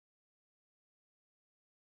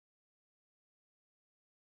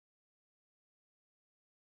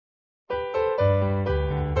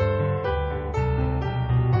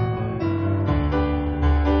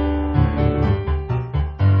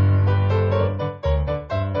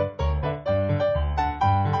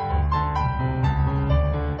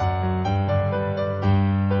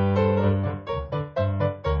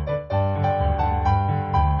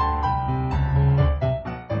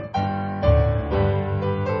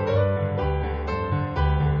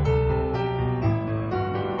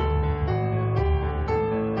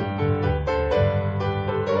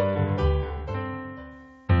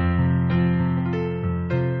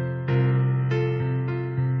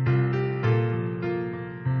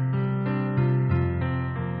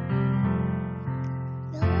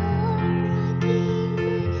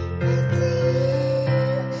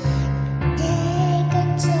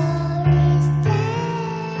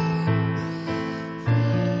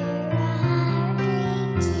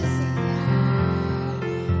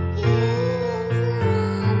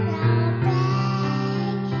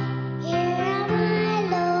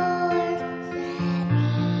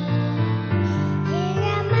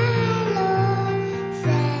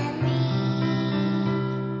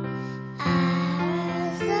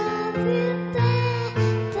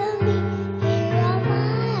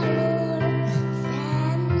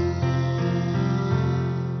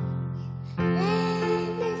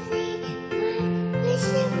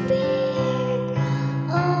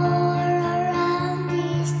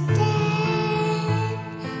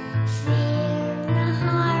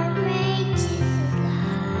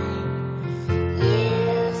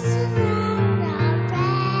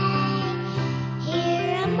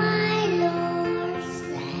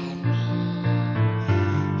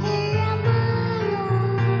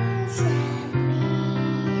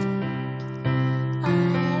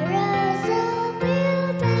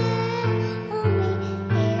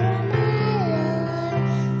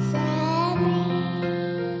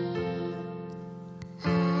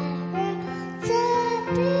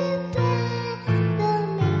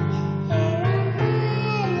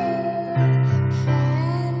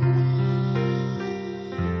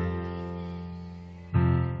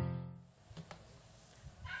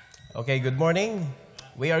Okay, good morning.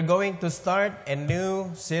 We are going to start a new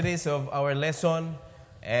series of our lesson,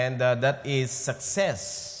 and that is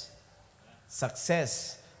success.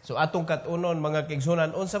 Success. So atong katunon mga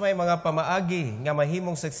kaigsunan, unsa may mga pamaagi nga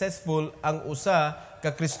mahimong successful ang usa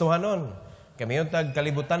ka Kristohanon. Kami untag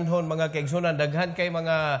kalibutanhon mga kaigsunan, daghan kay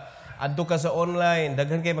mga adto ka sa online,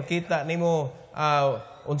 daghan kay makita nimo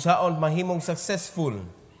unsaon mahimong successful.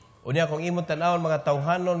 Unya kung imong tan-awon mga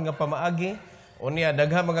tawhanon nga pamaagi, unya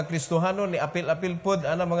daghang mga Kristohanon ni apil-apil pod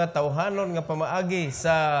ana mga tawhanon nga pamaagi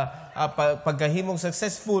sa pagkahimong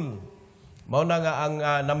successful. Mao na nga ang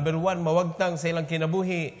number one mawagtang sa ilang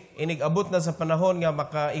kinabuhi, inig-abot na sa panahon nga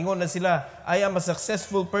makaingon na sila, I am a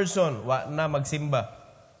successful person, wa na magsimba.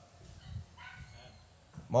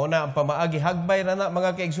 Mao na ang pamaagi, hagbay na na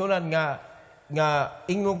mga kaigsunan nga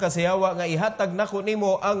ingong kasayawa nga ihatag nako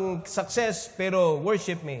nimo ang success pero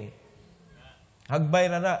worship me. Hagbay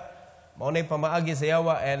na na. Mao na pamaagi sa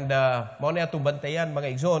yawa, and mao na atong bantayan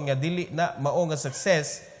mga igsoon nga dili na mao nga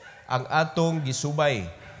success ang atong gisubay.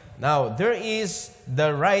 Now, there is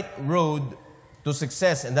the right road to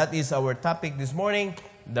success, and that is our topic this morning,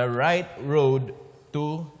 the right road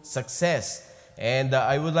to success. And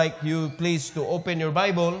I would like you please to open your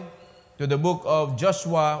Bible to the book of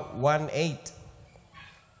Joshua 1:8.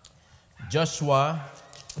 Joshua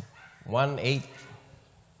 1:8.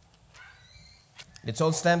 Let's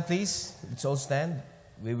all stand, please. Let's all stand.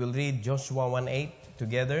 We will read Joshua 1:8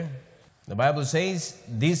 together. The Bible says,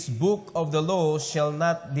 This book of the law shall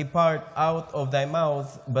not depart out of thy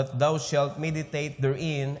mouth, but thou shalt meditate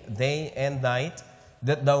therein day and night,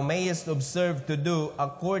 that thou mayest observe to do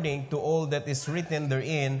according to all that is written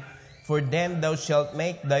therein, for then thou shalt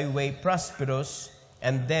make thy way prosperous,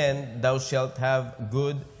 and then thou shalt have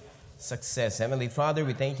good success. Heavenly Father,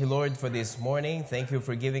 we thank you, Lord, for this morning. Thank you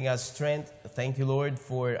for giving us strength. Thank you, Lord,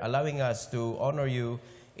 for allowing us to honor you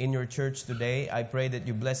in your church today. I pray that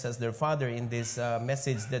you bless us, dear Father, in this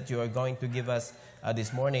message that you are going to give us this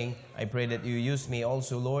morning. I pray that you use me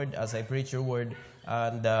also, Lord, as I preach your word.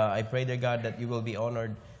 And I pray, dear God, that you will be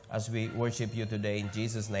honored as we worship you today. In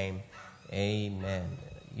Jesus' name, amen.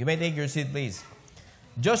 You may take your seat, please.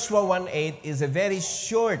 Joshua 1:8 is a very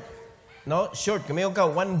short, kami ka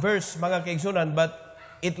one verse mga kaigsunan, but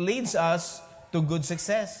it leads us to good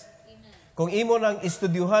success. Amen. Kung imo nang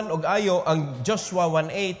istudyuhan og ayo ang Joshua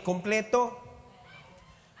 1:8,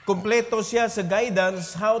 kompleto siya sa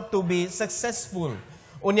guidance how to be successful.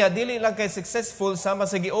 Unya dili lang kay successful sama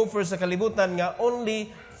sa gi-offer sa kalibutan nga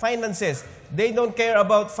only finances. They don't care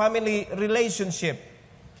about family relationship.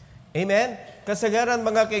 Amen. Kasagaran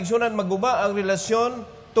mga kaigsunan maguba ang relasyon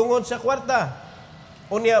tungod sa kwarta.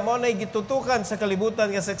 Unya mo na gitutukan sa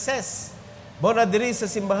kalibutan nga success. Mo na diri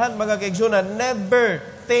sa simbahan mga kaigsunan, never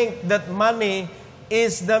think that money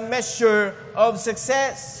is the measure of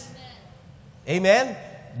success. Amen?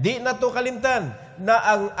 Di na to kalimtan na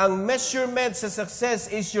ang measurement sa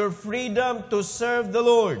success is your freedom to serve the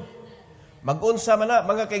Lord. Mag-unsa man na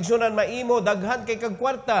mga kaigsunan, maimo daghan kay kag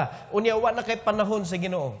kwarta, unya wa na kay panahon sa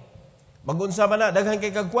Ginoo. Mag-unsa man na daghan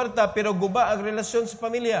kay kag kwarta pero guba ang relasyon sa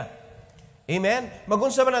pamilya. Amen?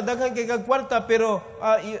 Magunsa man na daghan kay kag kwarta pero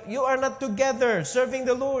you are not together serving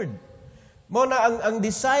the Lord. Mo na ang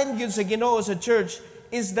design gyud sa Ginoo sa church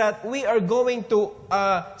is that we are going to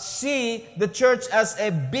see the church as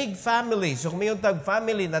a big family. So kung mayong tag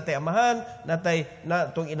family, natay amahan, natay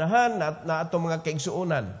natong inahan, na atong mga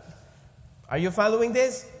kaigsuonan. Are you following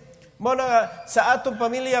this? Mo na sa atong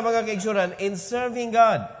pamilya mga kaigsuonan, in serving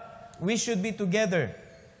God, we should be together.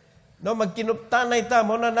 No, magkinuptanay ta,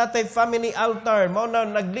 mo na natay family altar, mo na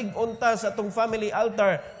naglig-on ta sa atong family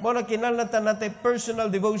altar, mo na kinahanglan natay personal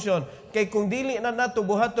devotion. Kay kung dili na nato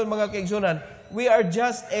buhaton mga kaigsunan, we are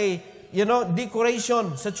just a,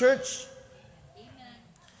 decoration sa church. Amen.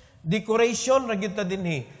 Decoration ra gyud ta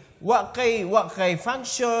dinhi. Wa kay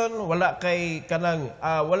function, wala kay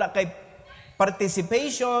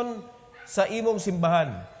participation sa imong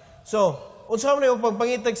simbahan. So, unsa man yung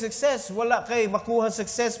pagpangitag success? Wala kay makuha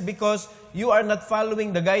success because you are not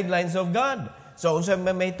following the guidelines of God. So, unsa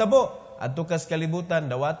may mahitabo? Adto kas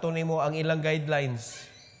kalibutan, dawaton nimo ang ilang guidelines.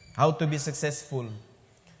 How to be successful.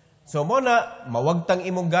 So, mo na, mawagtang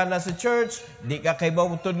imong gana sa church, di ka kay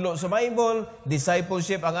tudlo sa Bible,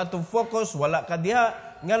 discipleship ang atong focus, wala ka diha.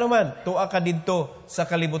 Nga naman, tuwa ka didto sa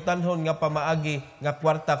kalibutanhon nga pamaagi, nga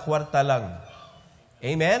kwarta-kwarta lang.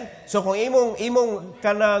 Amen? So kung imong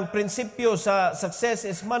kanang prinsipyo sa success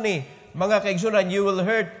is money, mga kaigsunan, you will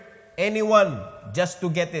hurt anyone just to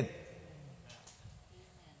get it.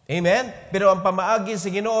 Amen? Pero ang pamaagi sa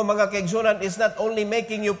Ginoo mga kaigsunan is not only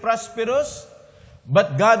making you prosperous,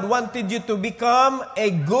 but God wanted you to become a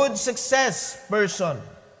good success person.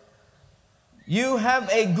 You have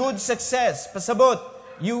a good success. Pasabot,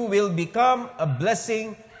 you will become a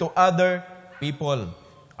blessing to other people.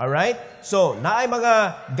 Alright? So, naay mga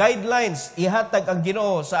guidelines ihatag ang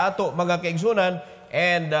Ginoo sa ato mga kaigsunan.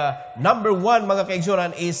 And number 1 mga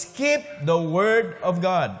kaigsunan is keep the Word of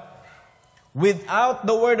God. Without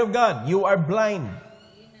the Word of God, you are blind.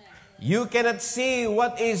 You cannot see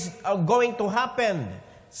what is going to happen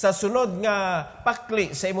sa sunod nga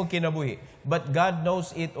pakli sa imong kinabuhi. But God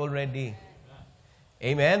knows it already.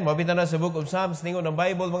 Amen. Mabita na sa Book of Psalms, ningon ng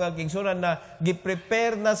Bible, mga kaigsunan, na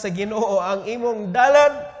gi-prepare na sa Ginoo ang imong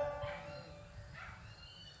dalan.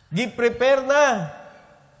 Gi-prepare na.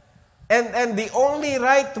 And the only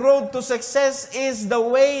right road to success is the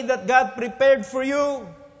way that God prepared for you.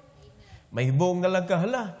 Mahibong na lang ka,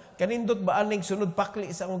 hala, kanindot ba aning sunod pakli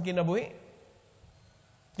sa akong kinabuhi?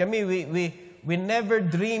 Kami, we never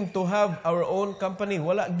dream to have our own company.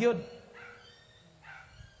 Wala gyud.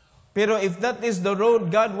 Pero if that is the road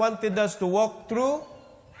God wanted us to walk through,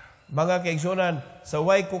 mga kaigsunan, sa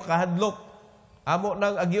way ko kahadlok, amo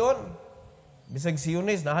nang agyon, bisag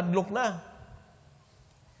Sionis, nahadlok na.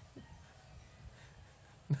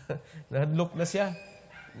 Nahadlok na siya.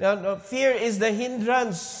 Now, fear is the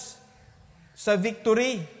hindrance sa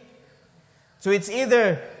victory. So it's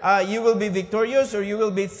either you will be victorious or you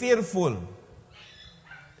will be fearful.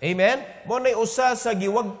 Amen? Mo na'y usa sa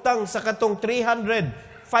giwagtang sa katong 300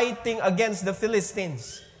 fighting against the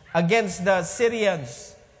Philistines, against the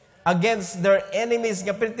Syrians, against their enemies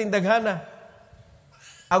nga perting daghana.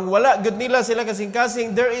 Ang wala gud nila sila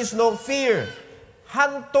kasing-kasing, there is no fear.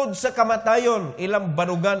 Hantod sa kamatayon, ilang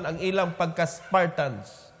barugan ang ilang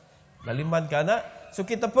pagka-Spartans. Naliman ka na? So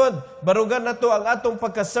kita pod, barugan na to ang atong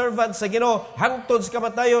pagka-servant sa Ginoo, hangtod sa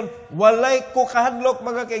kamatayon, walay ko kahadlok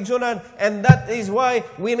mga kaigsunan, and that is why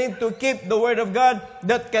we need to keep the Word of God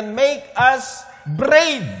that can make us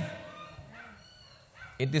brave.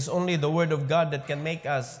 It is only the Word of God that can make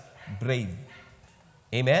us brave.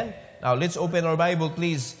 Amen? Now, let's open our Bible,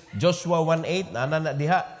 please. Joshua 1:8, na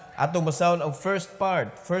diha. Atong basahon ang first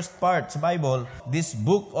part sa Bible. This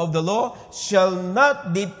book of the law shall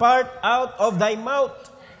not depart out of thy mouth.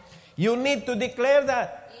 You need to declare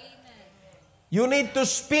that. You need to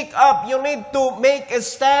speak up. You need to make a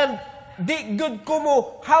stand. Di good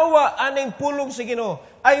kumo, hawa aning pulong sa Ginoo.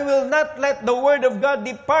 I will not let the Word of God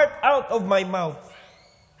depart out of my mouth.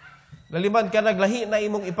 Laliman ka naglahi na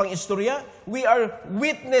imong ipang istorya, we are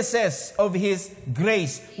witnesses of His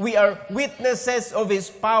grace. We are witnesses of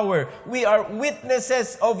His power. We are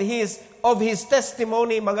witnesses of His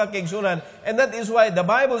testimony, mga kaigsunan. And that is why the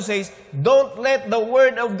Bible says, don't let the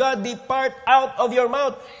Word of God depart out of your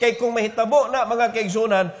mouth. Kay kung mahitabo na, mga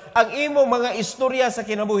kaigsunan, ang imong mga istorya sa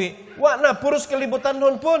kinabuhi, wa na, puros kalibutan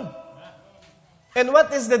nun pun. And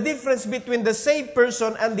what is the difference between the saved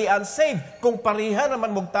person and the unsaved? Kung pariha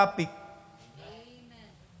naman mong topic.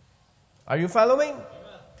 Are you following?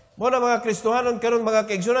 Mo na mga Kristohanon karon mga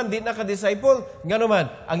kaigsunan, di na ka-disciple, ngano man,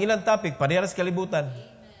 ang ilang topic, parehas kalibutan.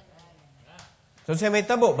 So siya may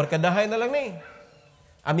tabo, barkadahay na lang ni.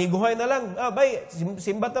 Amiguhay na lang. Bay,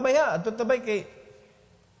 simba tabay ha. Ato tabay kay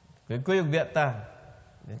kuyog biyata.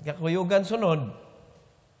 Kakuyugan sunod.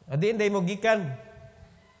 Adi inday mo gikan.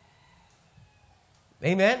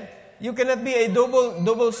 Amen? You cannot be a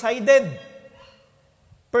double-sided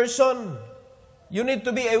person. You need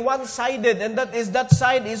to be a one-sided, and that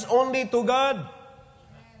side is only to God.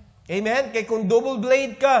 Amen? Kaya kung double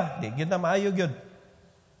blade ka, di yun na maayog yun.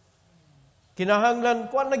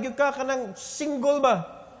 Kinahanglan, kuwan nagyug ka kanang single ba?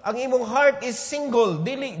 Ang imong heart is single,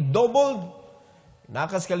 dili double.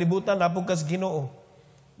 Nakas kalibutan, napugkas Ginoo.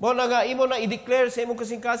 Mo na nga, imo na i-declare sa imong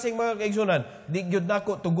kasing-kasing mga kaigsunan, di gyud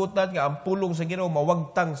nako tugutan nga ang pulong sa Ginoo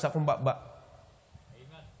mawagtang sa kumbaba.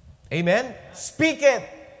 Amen? Amen? Speak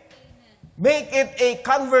it. Make it a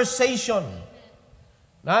conversation.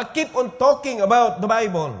 Na keep on talking about the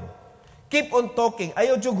Bible. Keep on talking.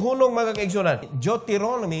 Ayaw jug hunong mga kaigsunan.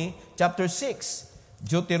 Deuteronomy chapter 6.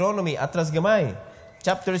 Deuteronomy atras gamay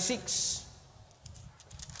chapter 6.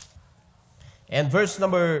 And verse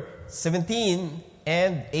number 17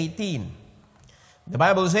 and 18. The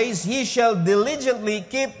Bible says, He shall diligently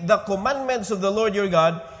keep the commandments of the Lord your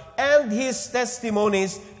God and His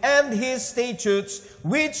testimonies and His statutes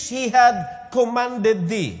which He had commanded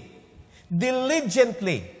thee.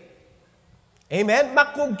 Diligently. Amen?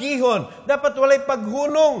 Makugihon. Dapat walay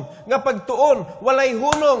paghunong nga pagtuon. Walay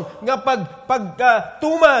hunong nga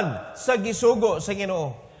pagtuman sa gisugo sa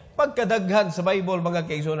Ginoo. Pagkadaghan sa Bible, mga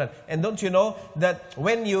kaigsunan. And don't you know that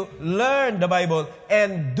when you learn the Bible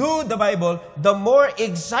and do the Bible, the more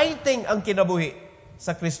exciting ang kinabuhi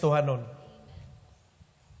sa Kristohanon.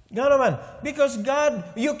 Nga naman. Because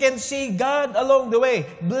God, you can see God along the way,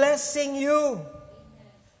 blessing you.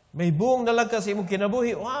 May buong nalang kasi imong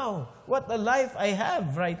kinabuhi. Wow, what a life I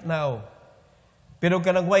have right now. Pero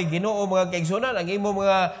kanang way Ginoo mga kaigsunan, ang imo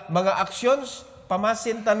mga actions,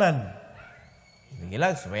 pamasin tanan. Hindi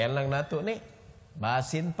lang, sabayan lang nato ni.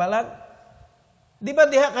 Basin pa lang. Di ba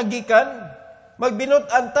diha kagikan?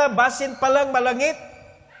 Magbinutan ta, basin pa lang malangit.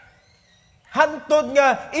 Hantod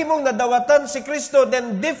nga, imong nadawatan si Kristo,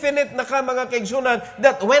 then definite na ka mga kaigsunan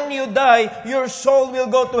that when you die, your soul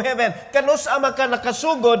will go to heaven. Kanus ama ka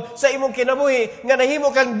nakasugod sa imong kinabuhi, nga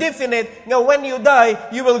nahimo kang definite, nga when you die,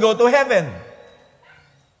 you will go to heaven.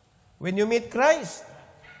 When you meet Christ.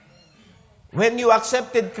 When you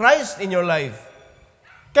accepted Christ in your life.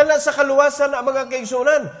 Kana sa kaluwasan na mga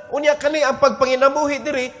kaigsunan. Unya kani ang pagpanginabuhi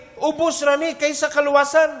diri, ubos rani kaysa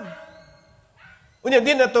kaluwasan. Unya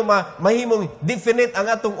din na ito mahimong definite ang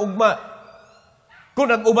atong ugma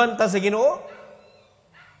kung nag-uban ta sa Ginoo.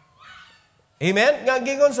 Amen? Nga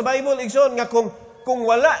gingon sa Bible, igsoon, nga kung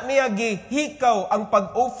wala niya gihikaw ang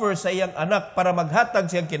pag-offer sa iyang anak para maghatag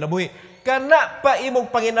siyang kinabuhi, kana pa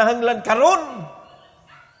imong panginahanglan karon.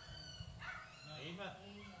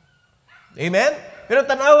 Amen? Pero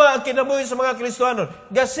tanawa ang kinabuhi sa mga Kristiyanon,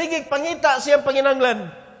 gasigig pangita siyang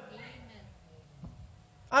panginahanglan.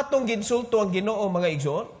 Atong ginsulto ang Ginoo mga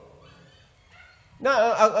igsoon.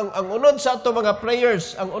 Na ang unod sa ato mga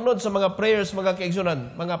prayers, ang unod sa mga prayers mga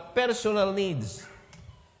kaigsunan, mga personal needs.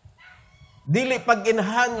 Dili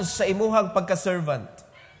pag-enhance sa imuhang pagka-servant.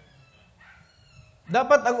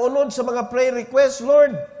 Dapat ang unod sa mga prayer requests,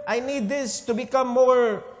 Lord, I need this to become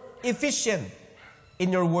more efficient in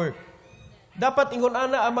your work. Dapat ingon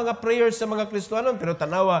ana ang mga prayers sa mga Kristiyanon, pero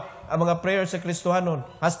tanawa ang mga prayers sa Kristiyanon,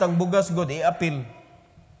 hastang bugas god i-apil.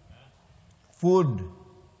 Food.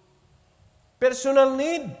 Personal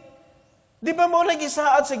need. Di ba mo lagi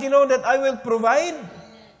saad sa Ginoo that I will provide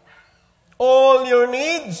all your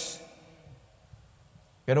needs?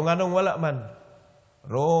 Pero nga nung wala man,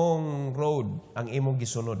 wrong road ang imong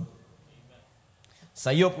gisunod.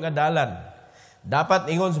 Sayop nga dalan.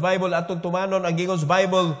 Dapat ingon sa Bible, atong tumanon ang ingon sa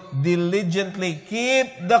Bible, diligently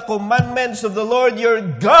keep the commandments of the Lord your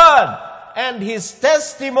God and His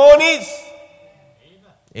testimonies.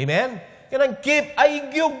 Amen? Kanang keep, ay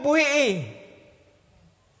buhi.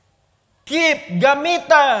 Keep,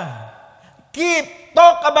 gamita. Keep,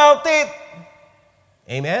 talk about it.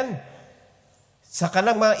 Amen? Sa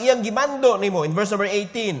kanang mga iyang gimando nimo, in verse number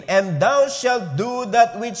 18, and thou shalt do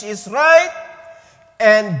that which is right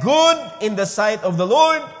and good in the sight of the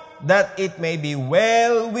Lord, that it may be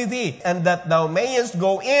well with thee, and that thou mayest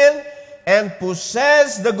go in and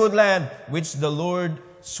possess the good land which the Lord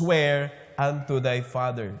sware unto thy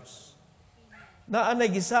fathers.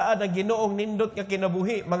 Naanay gisaad ang Ginoong nindot nga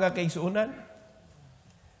kinabuhi, mga kaigsuunan.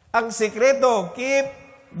 Ang sekreto, keep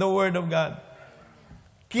the Word of God.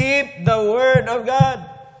 Keep the Word of God.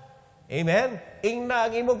 Amen? Ingna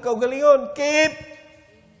ang imong kaugalingon, keep.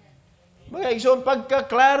 Mga igsoon,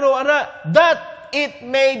 pagkaklaro, ana, that it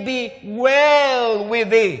may be well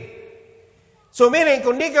with thee. So meaning,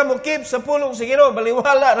 kung di ka mo keep sa pulong sa Ginoo,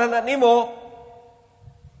 baliwala na nimo,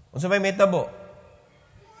 kung sabay may tabo,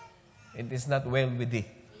 it is not well with thee.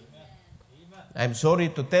 I'm sorry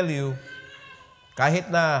to tell you, kahit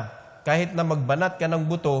na magbanat ka ng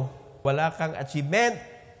buto, wala kang achievement.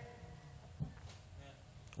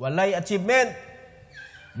 Walay achievement.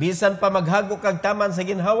 Bisan pa maghago kag taman sa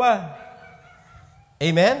ginhawa.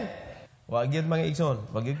 Amen? Wag yun mga igsoon.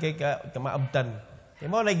 Wag yun kay kamaabtan. Kaya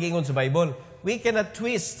mo nag-iingon sa Bible. We cannot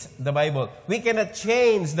twist the Bible. We cannot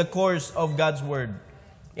change the course of God's Word.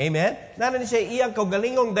 Amen? Nanan siya iyang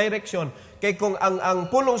kaugalingong direction. Kay kung ang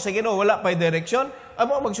pulong sa Ginoo wala pa'y direction,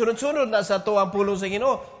 amo magsunod-sunod na sa to ang pulong sa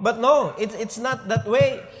Ginoo. But no, it's not that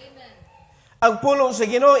way. Amen. Ang pulong sa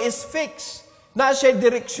Ginoo is fixed. Na siya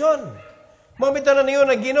direksyon. Mamita na niyo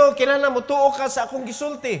na Ginoo, kailangan mo tuo ka sa akong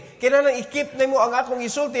gisulti. Kailangan i-keep nimo ang akong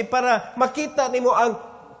gisulti para makita nimo ang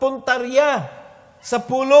puntarya sa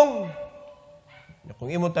pulong. Kung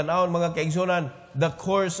imo tan-awon mga kaigsunan, the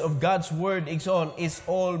course of God's Word, igsoon, is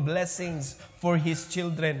all blessings for His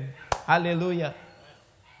children. Hallelujah.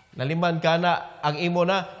 Naliman ka na ang imo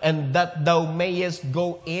na, and that thou mayest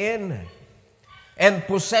go in and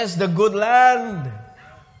possess the good land.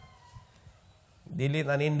 Dili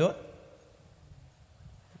na nindot.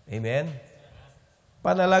 Amen.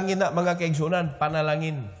 Panalangin na mga kaigsunan,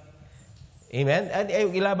 panalangin. Amen. And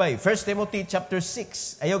ayog ilabay. 1 Timothy chapter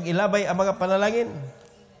 6. Ayog ilabay ang mga panalangin.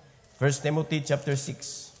 1 Timothy chapter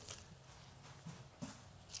 6.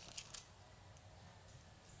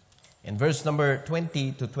 In verse number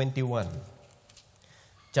 20 to 21.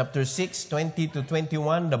 chapter 6, 20 to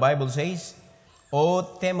 21, the Bible says, O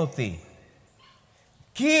Timothy,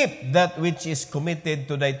 keep that which is committed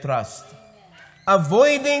to thy trust,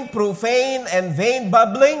 avoiding profane and vain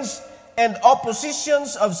babblings and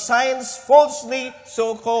oppositions of science falsely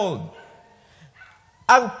so called.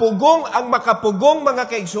 Ang makapugong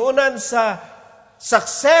mga kaigsuonan sa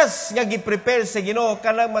success nga gi-prepare sa Ginoo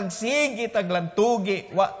kanang magsigi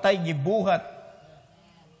taglantugi wa tay gibuhat.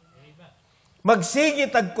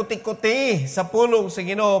 Magsigi tag kuti-kuti sa pulong sa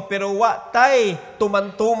Ginoo pero wa tay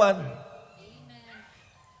tuman-tuman.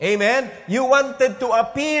 Amen. You wanted to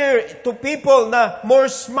appear to people na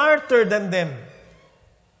more smarter than them.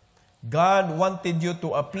 God wanted you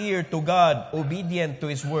to appear to God obedient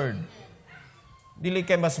to His word. Dili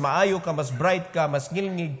kay mas maayo ka, mas bright ka, mas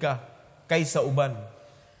ngilngig ka kaysa uban.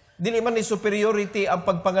 Dili man ni superiority ang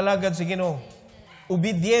pagpangalagad sa Ginoo.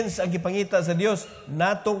 Obedience ang gipangita sa Dios.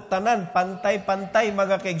 Natong tanan pantay-pantay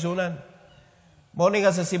mga kaigsunan. Mao ni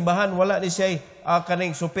nga sa simbahan wala ni siya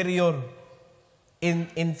kaning superior,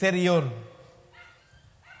 inferior.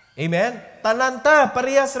 Amen. Tanan ta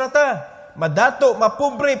parehas ra ta. Madato,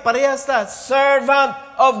 mapobre, parehas ta. Servant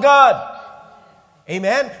of God.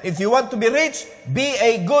 Amen? If you want to be rich, be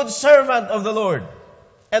a good servant of the Lord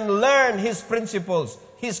and learn His principles,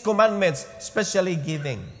 His commandments, especially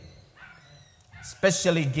giving.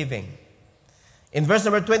 Especially giving. In verse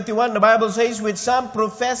number 21, the Bible says, with some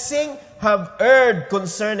professing have erred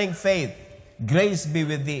concerning faith. Grace be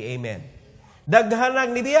with thee. Amen.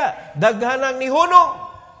 Daghanang ni biya, daghanang ni hunong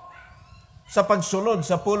sa pagsunod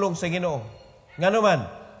sa pulong sa Ginoo. Nga naman,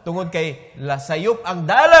 tungod kay lasayop ang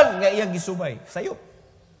dalan nga iyang gisubay. Sayop.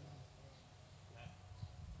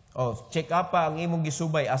 Check up pa ang imong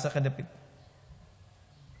gisubay asa kadapit.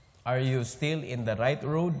 Are you still in the right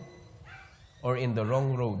road or in the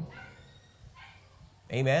wrong road?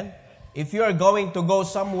 Amen? If you are going to go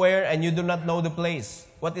somewhere and you do not know the place,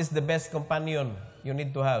 what is the best companion you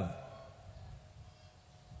need to have?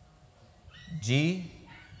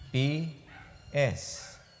 GPS.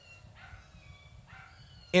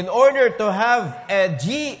 In order to have a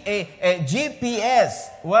GPS,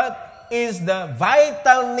 what is the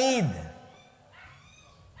vital need?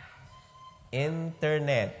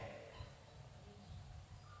 Internet.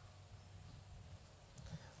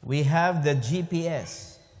 We have the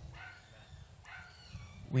GPS.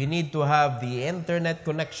 We need to have the internet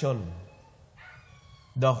connection.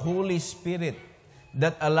 The Holy Spirit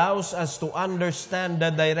that allows us to understand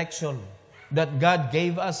the direction that God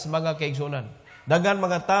gave us, mga kaigsunan. Dagan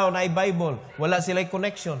mga tao na ay Bible, wala sila'y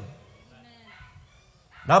connection.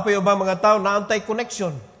 Napoy ba mga tao na antay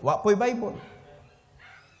connection, wa po'y Bible.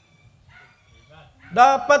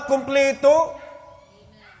 Dapat kumpleto.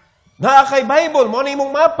 Na kay Bible, mo na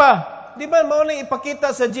imong mapa. Di ba, mo na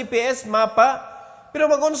ipakita sa GPS mapa.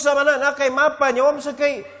 Pero magunsa man na kay mapa niya, sa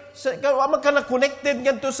kay wa man ka na connected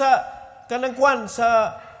ngadto sa kanang kwan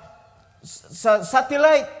sa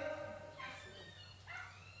satellite.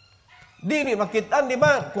 Di ni makitaan, di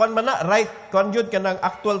ba? Kuan man na, right, kuan yun ka ng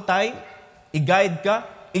actual time, i-guide ka,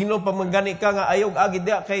 ingno pa manggani ka nga ayog agid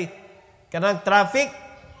diya kay kanang traffic.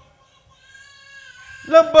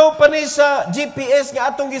 Labaw pa ni sa GPS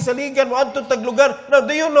nga atong gisaligan mo atong taglugar. Now,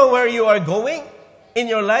 do you know where you are going in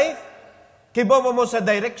your life? Kibaw mo sa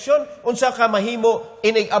direction? Unsa ka mahimo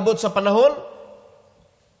inig-abot sa panahon?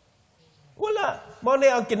 Wala. Mao ni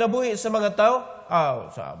ang kinabuhi sa mga tao.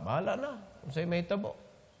 Sa bahala na. Unsay may tabo.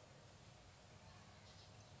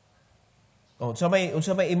 Unsa may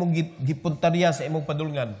imong gipuntarya sa imong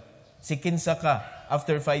padulngan. Si kinsa ka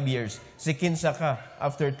after 5 years. Si kinsa ka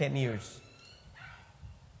after 10 years.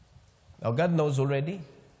 Now God knows already.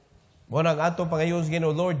 Mo nang ato pangayon sa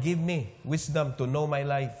Ginoo, Lord, give me wisdom to know my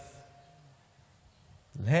life.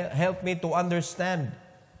 Help me to understand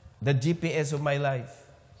the GPS of my life.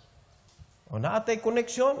 O naatay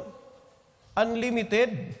connection,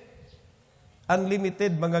 unlimited.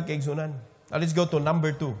 Unlimited mga kaigsunan. Now let's go to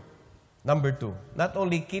number 2. Number 2, not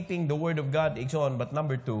only keeping the Word of God, but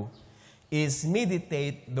number 2 is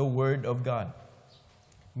meditate the Word of God.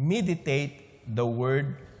 Meditate the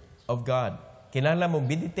Word of God. Kinahanglan mo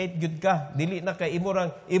meditate gyud ka, dili na kay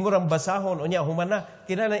imurang basahon unya humana.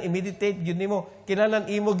 Kinahanglan i-meditate gyud nimo. Kinahanglan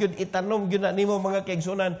imo gyud itanom gyud na nimo mga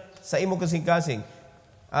kaigsunan sa imo kasing-kasing.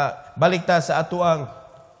 Balik ta sa ato ang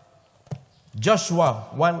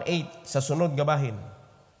Joshua 1:8 sa sunod nga bahin.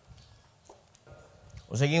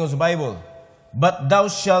 O sa gingon sa Bible, but thou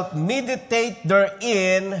shalt meditate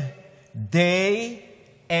therein day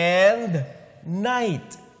and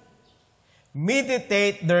night.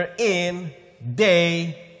 Meditate therein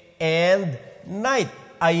day and night.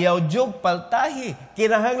 ayaw jog paltahi.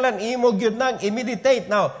 Kinahanglan imo gyud nang i-meditate.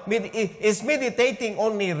 Now, is meditating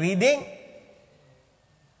only reading?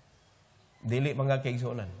 Dili mga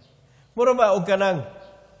kaigsunan. Mura ba og kanang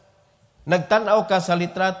nagtan-aw ka sa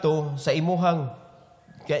litrato sa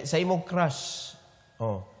imong crush.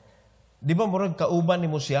 Oh. Di ba murag kauban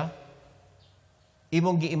nimo siya?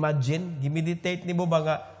 Imong gi-imagine, gi-meditate nimo ba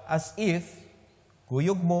nga as if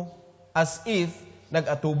kuyog mo, as if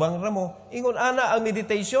nag-atubang ra mo. Ingon ana ang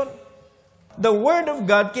meditation. The Word of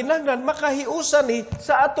God kinahanglan makahiusan ni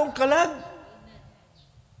sa atong kalag.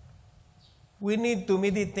 We need to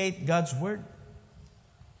meditate God's Word.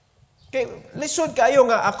 Kay lisod kayo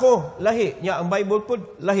nga ako, lahi. Nya ang Bible po,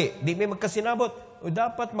 lahi. Di may magkasinabot. O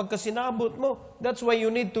dapat magkasinabot mo. That's why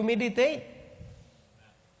you need to meditate.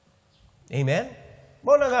 Amen?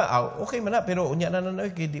 Mo na nga, okay man na, pero unya na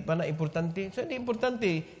di pa na importante. So, di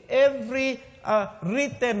importante. Every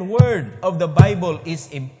written word of the Bible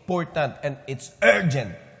is important and it's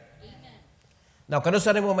urgent. Amen. Now, kano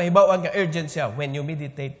sa rin mo mahibawan nga urgent siya when you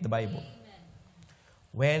meditate the Bible?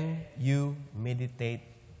 When you meditate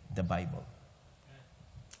the Bible.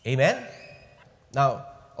 Amen? Now,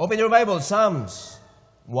 open your Bible, Psalms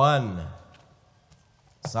 1.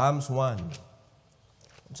 Psalms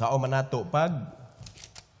 1. Sao man nato pag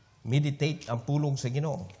meditate ang pulong sa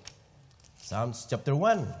Ginoo. Psalms chapter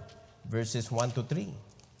 1, verses 1 to 3.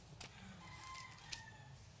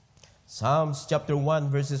 Psalms chapter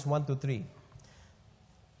 1, verses 1 to 3.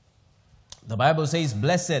 The Bible says,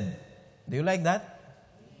 blessed. Do you like that?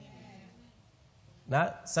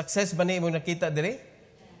 Na, success ba niyo nakita dire?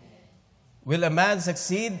 Will a man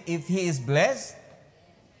succeed if he is blessed?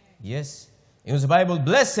 Yes. In the Bible,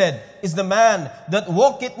 blessed is the man that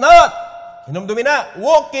walketh not. Hinumdumi na,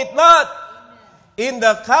 walketh not in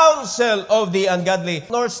the counsel of the ungodly,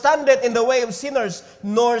 nor standeth in the way of sinners,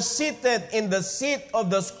 nor sitteth in the seat of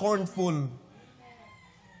the scornful.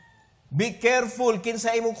 Be careful,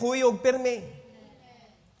 kinsa imong kuyog pirmi.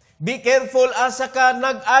 Be careful asa ka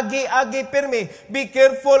nag-agi-agi pirmi. Be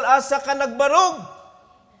careful asa ka nagbarog.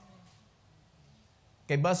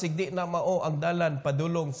 Kay basig di na mao ang dalan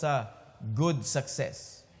padulong sa good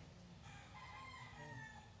success.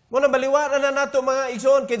 Muna baliwaran na nato mga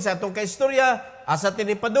igsoon kinsa atong kaistorya asa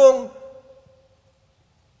tinipadong.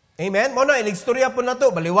 Amen. Muna inistorya po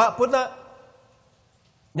nato baliwa po na.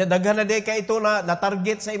 Nya daghan na day ka ito na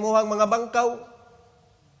target sa imuhang mga bangkaw.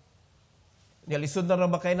 Lisod na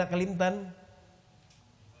ba kayo nakalimtan?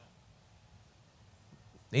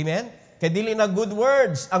 Amen? Kaya dili na good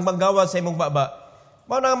words ang manggawa sa imong baba.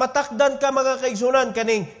 Mao na matakdan ka mga kaigsunan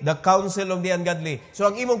kaning the counsel of the ungodly. So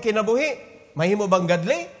ang imong kinabuhi, mahimo bang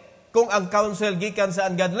godly? Kung ang counsel gikan sa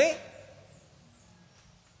ungodly?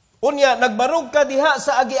 Unya, nagbarog ka diha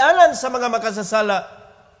sa agianan sa mga makasasala.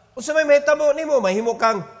 O sa may mahitabo nimo, mahimo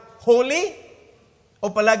kang holy? O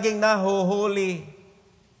palaging naho-holy?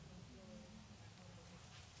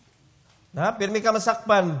 Na, pirmi ka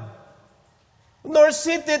masakpan. Nor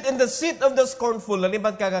seated in the seat of the scornful.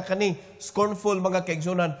 Laliban ka kaning scornful mga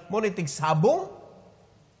kaigsunan. Mo ni tigsabong?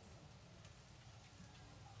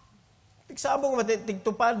 Tigsabong,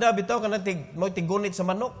 tigtupada, bitaw ka na mo tigunit sa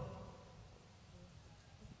manok.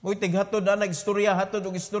 Mo tighatod na nag-istorya, hatod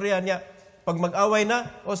og istorya niya. Pag mag-away na,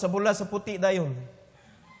 sa bula sa puti dayon.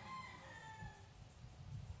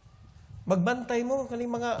 Magbantay mo kaning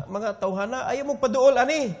mga tawhana. Ayaw mo paduol,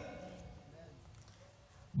 ani.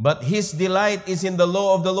 But his delight is in the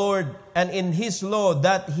law of the Lord, and in his law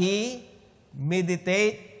that he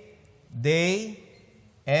meditate day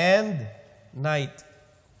and night.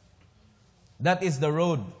 That is the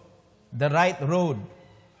road, the right road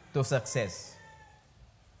to success.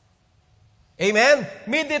 Amen?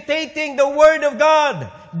 Meditating the Word of God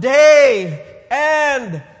day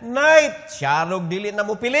and night. Siyarog dili na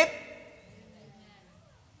mo pilit.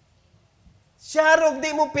 Siyarog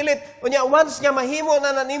di mo pilit. Unya, once nga mahimo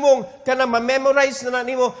na nanimong, kana ma-memorize na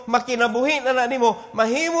nanimo, makinabuhi na nanimo,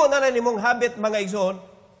 mahimo na nanimong habit mga igsoon,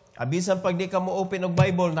 abisan pag di ka mo open og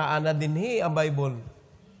Bible, naana dinhi ang Bible.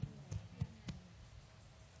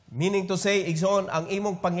 Meaning to say, igsoon, ang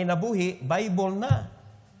imong panginabuhi, Bible na.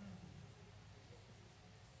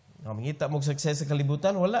 Mangita mong success sa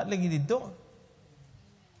kalibutan, wala lagi dito.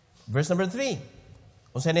 Verse number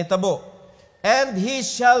 3. Unsa ni tabo? And he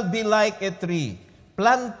shall be like a tree,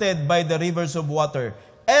 planted by the rivers of water,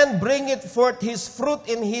 and bringeth forth his fruit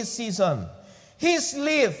in his season. His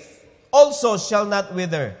leaf also shall not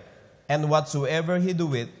wither, and whatsoever he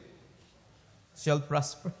doeth shall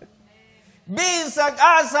prosper. Bisag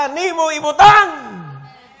asa nimo ibutang!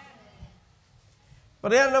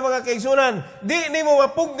 Parehan na mga kaigsunan, di nimo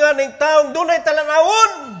mapugnan ng taong dunay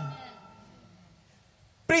talanawon.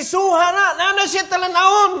 Prisuha na siya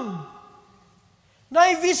talanawon.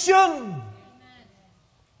 Na vision.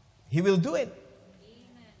 He will do it.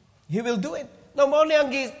 He will do it. Now, mauli ang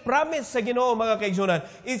promise sa Ginoo, mga kaigsunan.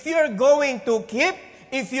 If you're going to keep,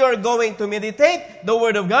 if you're going to meditate the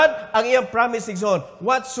Word of God, ang iyang promise igsoon,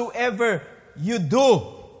 whatsoever you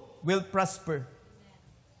do will prosper.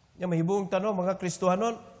 Yung mahibong tanong, mga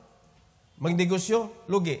Kristohanon, magnegosyo,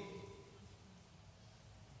 lugi.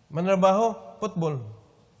 Manrabaho, football.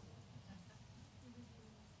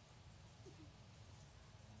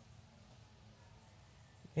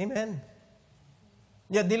 Amen.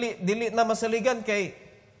 Ya, dili na masaligan kay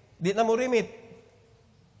di na mo rimit.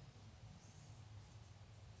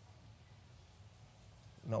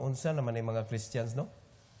 Naunsa naman ay mga Christians, no?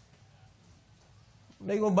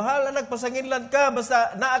 Naingon, bahala nagpasanginlan ka,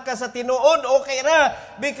 basta naa ka sa tinuod, okay na.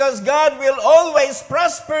 Because God will always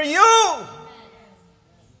prosper you.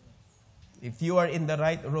 If you are in the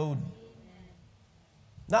right road.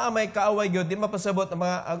 Naa may kaaway gyud, di mapasabot ang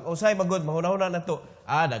mga ang usay magod mahuna-huna na to.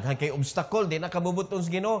 Daghan kay obstacle, di na kabubuton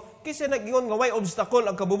sa Ginoo. Kasi nag-ingon nga way obstacle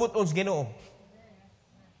ang kabubuton sa Ginoo.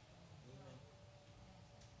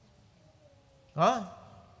 Ha?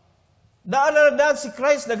 Daan na daan si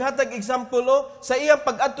Christ, naghatag example sa iyang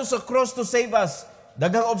pag-adto sa cross to save us.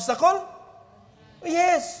 Daghang obstacle?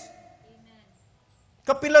 Yes.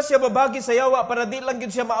 Kapila siya babagi sa yawa para di lang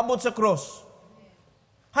gid siya maabot sa cross.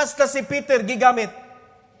 Hasta si Peter gigamit.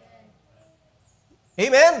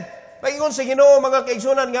 Amen? Paingon sa Ginoo, mga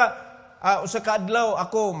kaigsunan nga, usa ka adlaw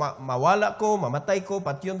ako, mawala ko, mamatay ko,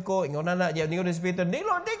 patyon ko, ingon na ingon si Peter, di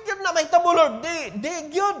Lord, di yun na may tabo, Lord, di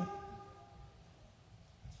yun.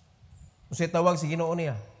 Usay tawag si Ginoo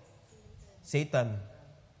niya, Satan.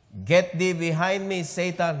 Get thee behind me,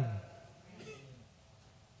 Satan.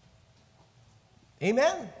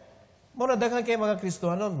 Amen? Muna daghan kay mga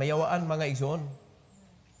Kristohanon, mayawaan mga igsoon.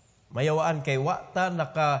 Mayawaan kay wata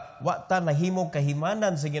nahimog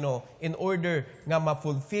kahimanan sa Ginoo in order nga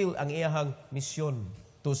ma-fulfill ang iyahang misyon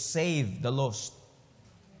to save the lost.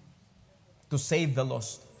 To save the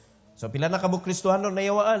lost. So pila na kabuk Kristohanon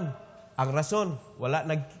nayawaan. Ang rason, wala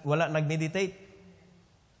nag-meditate.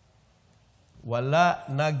 Wala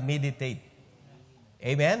nag-meditate.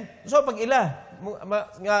 Amen? So pag ila,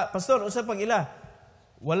 nga pastor, usa pag ila,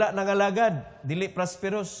 wala nangalagad, dili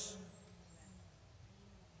prosperous.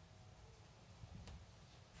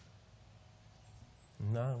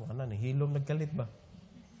 Nahilom nagkalit ba?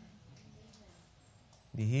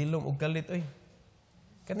 Dihilom og kalit, oy.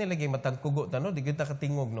 Kani lagi matangkugo ta, no? Di kita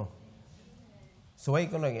katingog, no?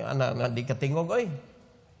 Suway ko na, di katingog, oy.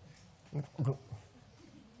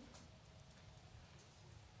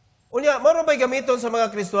 Unya, maro ba'y gamiton sa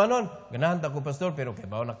mga Kristohanon? Ganahan ta ko, pastor, pero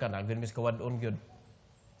kay bawo na ka, nagdinmis kawadon gyud.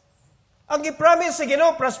 Ang i-promise sa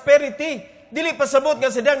Ginoo, prosperity. Dili pasabot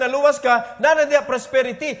nga sidang naluwas ka, na dia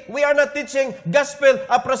prosperity. We are not teaching gospel,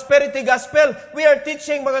 a prosperity gospel. We are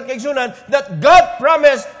teaching, mga kaigsunan, that God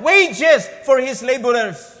promised wages for His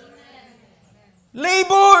laborers.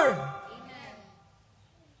 Labor!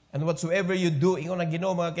 And whatsoever you do, ingon ang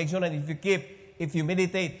Ginoo, mga kaigsunan, if you keep, if you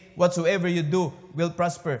meditate, whatsoever you do will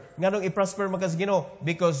prosper. Nganong i-prosper mga Ginoo?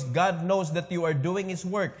 Because God knows that you are doing His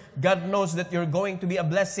work. God knows that you're going to be a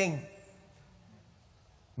blessing.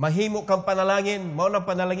 Mahimo kang panalangin, mao nang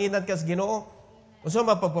panalanginan ka sa Ginoo. Usa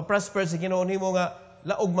mapagpa-prosper sa Ginoo nimo nga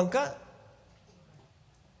laog man ka.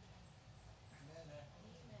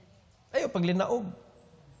 Ayaw paglinaog.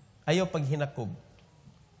 Ayaw paghinakob.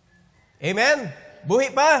 Amen? Buhi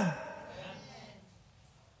pa.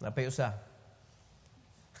 Napay usa.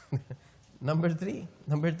 Number three.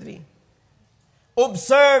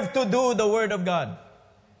 Observe to do the Word of God.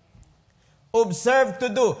 Observe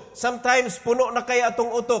to do. Sometimes puno na kay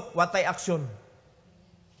atong utok, watay aksyon.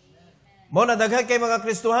 Mo na daghan kay mga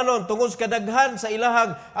Kristohanon tungod sa kadaghan sa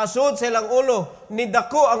ilahang asod sa ilang ulo,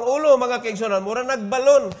 nidako ang ulo mga kaigsunan, mura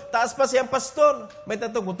nagbalon, taas pa siyang pastor. May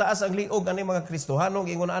tatog taas ang liog ani mga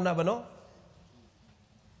Kristohanon ingon ana ba no?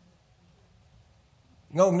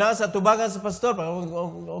 Ngong nasa tubangan sa pastor,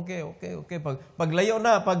 okay. Paglayo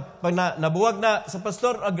na, pag nabuwag na sa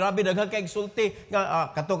pastor, grabe daghang kay sulti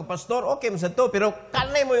nga kato ka pastor, okay man sa to, pero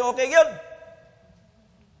kanay mo yung okay gyud.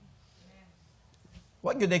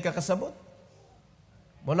 Wa gyud ay kakasabot.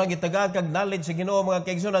 Mo nang gitagad kag knowledge sa Ginoo mga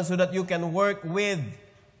kaigsunan so that you can work with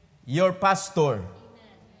your pastor.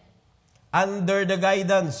 Under the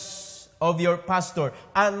guidance of your pastor,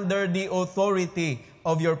 under the authority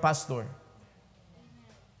of your pastor.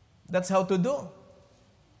 That's how to do.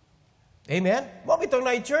 Amen? Mo bitong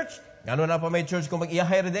na church. Gano na pa may church kung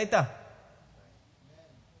mag-iyahay rin data.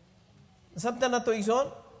 Sabta na to igsoon.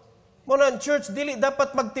 Mo na church, dili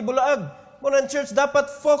dapat magtibulaag. Muna ang church dapat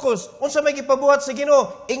focus. Unsa may gipabuhat sa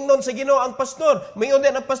Ginoo, ingnon sa Ginoo ang pastor. Mayon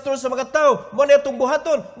din ang pastor sa mga tao. Muna itong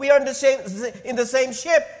buhaton. We are in the same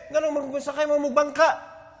ship. Ganun magsakay mo magbangka.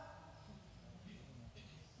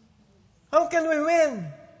 How can we win?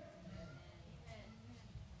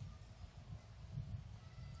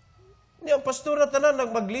 Hindi ang pastor na tanan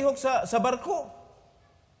maglihok sa barko.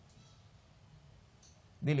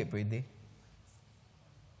 Dili pwede.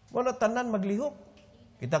 Muna tanan maglihok.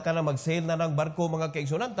 Kita ka na mag-sail na ng barko mga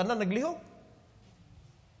kaigsunan, tanan naglihok.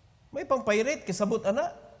 May pang-pirate, kisabot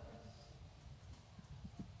ana.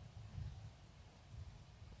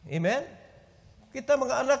 Amen? Kita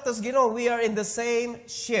mga anak tas Ginoo, we are in the same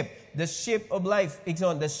ship. The ship of life.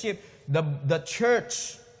 Igsoon, the ship, the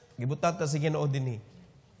church. Gibutan ta sa Ginoo dinhi.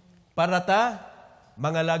 Para ta,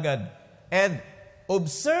 mga lagad. And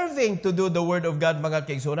observing to do the word of God mga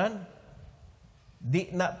kaigsunan,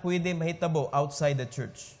 di na pwede mahitabo outside the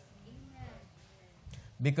church.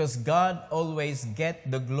 Because God always get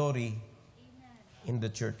the glory in the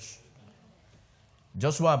church.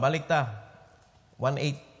 Joshua, balik ta.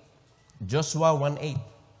 1:8. Joshua 1:8.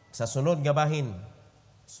 Sa sunod nga bahin.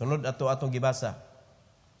 Sunod atong gibasa.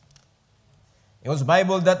 It was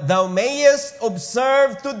Bible that thou mayest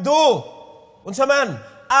observe to do. Unsa man?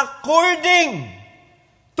 According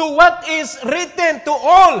to what is written, to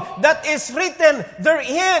all that is written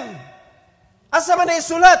therein. Asa man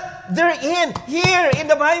isulat? Therein, here in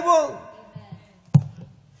the Bible.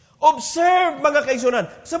 Observe, mga kaigsunan.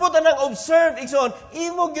 Sabot ang observe, igsoon,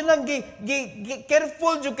 imog yun lang,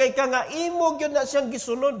 careful yun kay ka nga, imog yun na siyang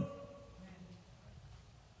gisunod.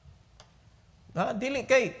 Dili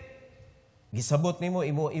kay, gisabot nimo,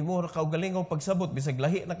 imo ra kaugalingong pagsabot, bisag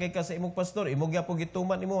lahi na kay ka sa imong pastor, imog ya po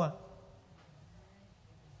gituman nimo ha.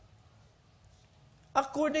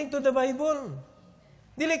 According to the Bible.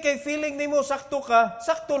 Dili kay feeling nimo sakto ka,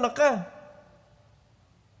 sakto na ka.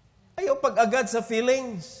 Ayaw pag-agad sa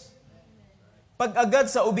feelings. Pag-agad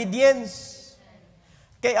sa obedience.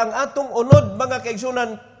 Kay ang atong unod, mga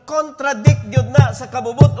kaigsunan, contradict yun na sa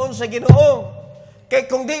kabubuton sa Ginoo. Kay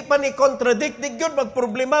kung di pa ni contradict, di yun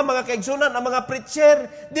magproblema, mga kaigsunan, ang mga preacher,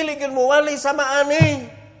 dili yun muwali sa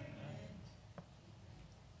maani.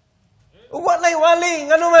 Walay wali,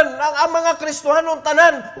 nga naman, ang mga Kristohanon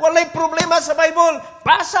tanan, walay problema sa Bible,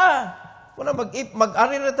 pasa. Muna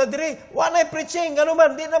mag-ari na ta diri, walay preaching, nga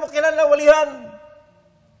naman, di na makilala walihan.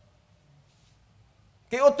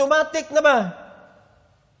 Kaya automatic na ba?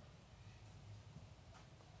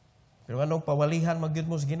 Pero anong pawalihan magyud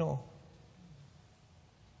mo sa Ginoo?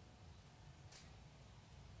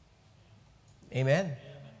 Amen?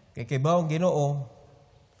 Kaya kibaw ang Ginoo,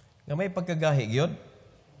 nga may pagkagahi yun.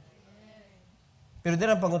 Pero din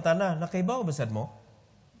ang pangutana, nakaibaw basad mo?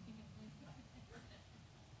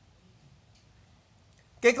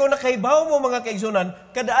 Kaya kung nakaibaw mo mga kaigsunan,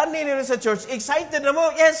 kadaan nila sa church, excited na mo,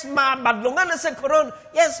 yes, mabadlungan na sa koron,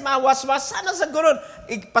 yes, mawaswasan na sa koron.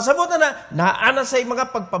 Pasabot na naana sa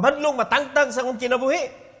mga pagpabadlong, matangtang sa kong kinabuhi.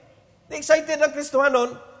 Excited ang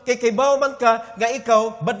Kristohanon, kay kaibaw man ka, nga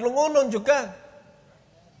ikaw, badlungonon dyan ka.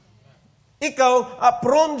 Ikaw,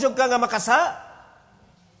 prone dyan ka nga makasa.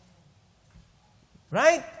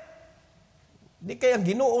 Right? Di kaya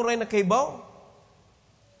Ginoo ray na kaibaw.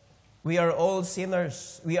 We are all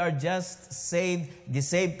sinners. We are just saved,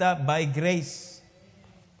 gisaved ta by grace.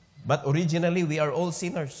 But originally, we are all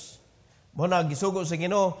sinners. Muna, gisugo sa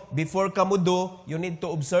Ginoo, before ka mo do, you need to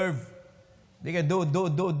observe. Di ka do.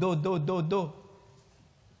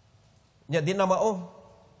 Nya, di na mao.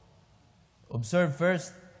 Observe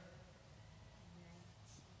first.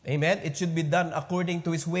 Amen? It should be done according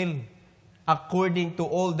to His will. According to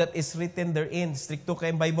all that is written therein. Stricto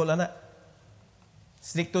kayong Bible, ana.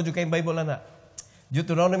 Stricto dyan kayong Bible, ana.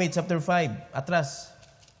 Deuteronomy chapter 5. Atras.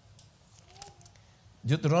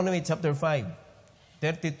 Deuteronomy chapter 5.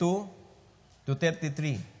 32 to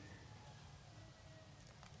 33.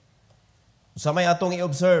 Sa may atong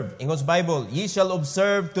i-observe. Ingos Bible. Ye shall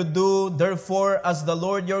observe to do therefore as the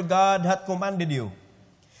Lord your God hath commanded you.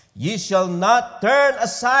 Ye shall not turn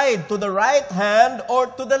aside to the right hand or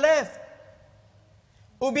to the left.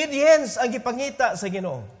 Obedience ang gipangita sa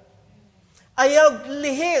Ginoo. Ayaw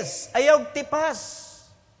lihis, ayaw tipas.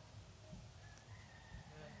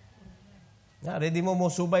 Ready mo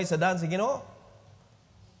subay sa daan sa Ginoo?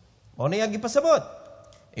 O na yung gipasabot.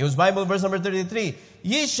 Use Bible verse number 33.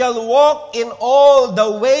 Ye shall walk in all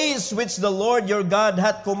the ways which the Lord your God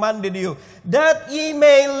hath commanded you, that ye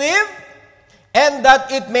may live, and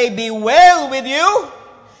that it may be well with you,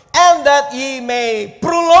 and that ye may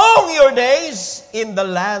prolong your days in the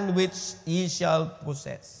land which ye shall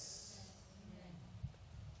possess.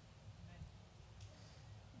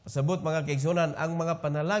 Pasabot mga kaigsunan, ang mga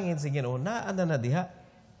panalangin sa Ginoo naa na diha.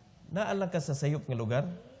 Naa lang ka sa sayop nga lugar.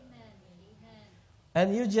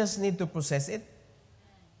 And you just need to process it.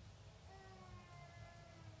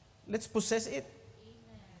 Let's possess it.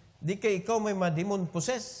 Di kay ikaw may madimon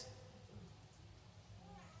possess.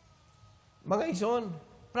 Mga igsoon,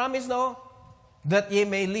 promise no, that ye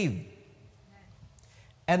may live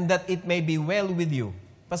and that it may be well with you.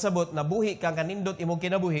 Pasabot na buhi kang kanindot imong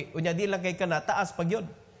kinabuhi, unya di lang kay kana taas pagyod.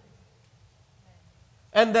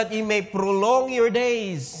 And that ye may prolong your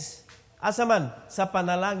days. Asa man sa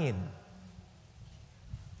panalangin.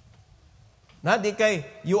 Na di kay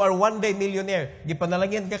you are one day millionaire,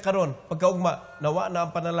 gipanalangin ka karon, pagkaugma nawa na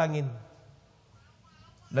ang panalangin.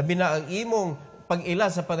 Labi na ang imong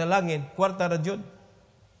pag-ila sa panalangin, kwarta ra jud.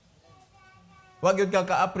 Wag yun ka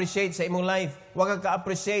ka-appreciate sa imong life. Wag ka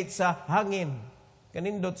ka-appreciate sa hangin.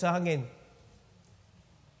 Kanindot sa hangin.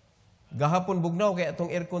 Gahapon bugnaw kay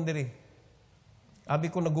atong aircon diri.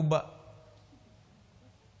 Abi ko naguba.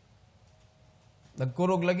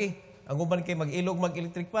 Nagkurog lagi. Ang uban kay mag-ilog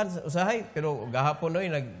mag-electric fan usahay, pero gahapon oy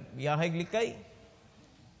nagyahay glikay.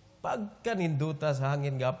 Pagkaninduta sa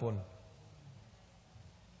hangin gahapon.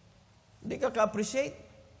 Hindi ka ka-appreciate.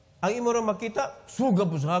 Ang imo ra makita, suga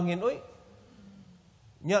po sa hangin oy.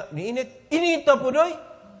 Nya niinit, inita po doy.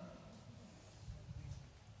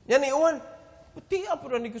 Nya ni uwan, puti po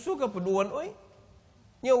ra ni kusuga po uwan oy.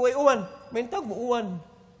 Nya way uwan, mentag mo uwan.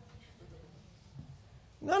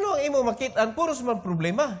 Ngano ang imo makitaan, puros man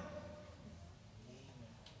problema.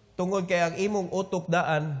 Tungod kay ang imong utok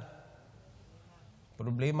daan,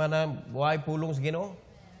 problema na way pulong sa Ginoo.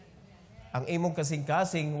 Ang imong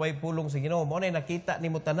kasing-kasing way pulong sa Ginoo, mo na nakita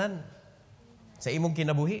nimo tanan sa imong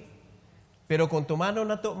kinabuhi. Pero kung tumano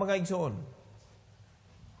na to mga igsoon,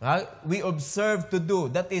 we observe to do,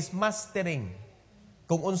 that is mastering.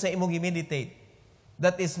 Kung unsa imong i-meditate,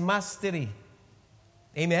 that is mastery.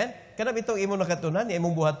 Amen? Kanang itong imong nakatunan,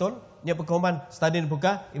 imong buhaton, niya pagkuman, study na po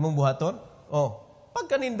ka, imong buhaton. Oh,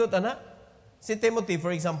 pagkanindot ana, si Timothy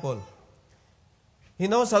for example,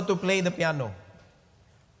 he knows how to play the piano.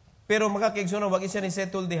 Pero mga kaigsoon, wag siya ni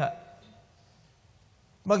settle diha.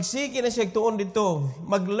 Magsige na siya tuon dito.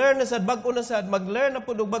 Mag-learn na sad bag-o na sad, mag-learn na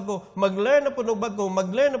pud og bago, mag-learn na pud og bago,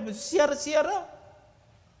 mag-learn na pud siyara-siyara.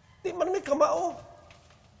 Di man may kamao.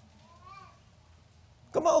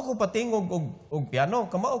 Kamao ko patingog og piano,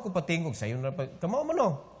 kamao ko patingog sayo na kamao man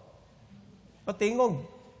no. Patingog.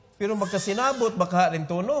 Pero magkasinabot baka rin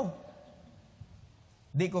tono.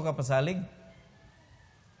 Di ko kapasalig.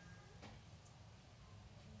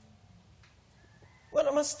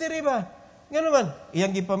 Wala mastery ba? Nga naman,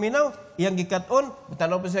 iyang gipaminaw, iyang gikat-on,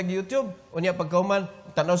 tanaw pa siya YouTube, unya pagkauman,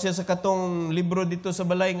 tanaw siya sa katong libro dito sa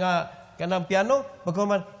balay nga kanang piano,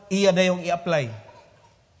 pagkauman, iya na yung i-apply.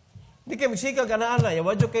 Di kayo magsikal ka na ana,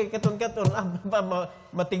 yawadyo kay katon-katon,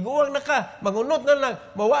 matiguang na ka, mangunot na lang,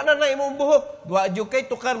 mawa na imong buhok, wadyo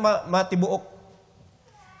kay tukar matibuok.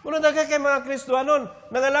 Muna na kay mga Kristohanon,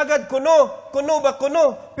 nangalagad kuno ba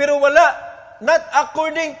kuno, pero wala, not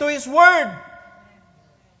according to His Word.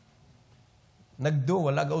 Nagdo,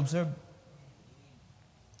 wala ga-observe.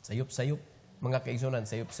 Sayop-sayop. Mga kaigsunan,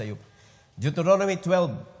 sayop-sayop. Deuteronomy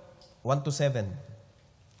 12, 1-7.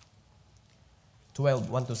 12,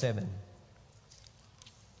 1-7.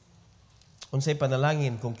 Unsay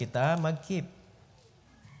panalangin kung kita mag-keep.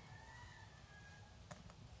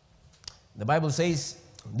 The Bible says,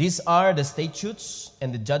 these are the statutes and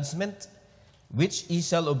the judgment which ye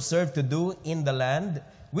shall observe to do in the land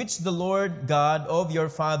which the Lord God of your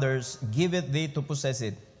fathers giveth thee to possess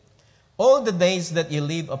it, all the days that ye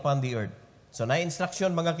live upon the earth. So,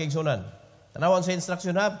 na-instruction mga kaigsunan. Tanawan sa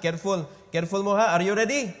instruction ha. Careful. Careful mo ha. Are you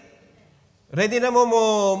ready? Ready na mo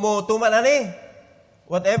tuman ani?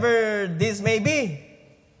 Whatever this may be.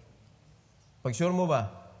 Pag-sure mo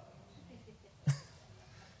ba?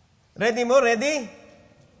 Ready mo? Ready?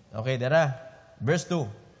 Okay, dara. Verse 2.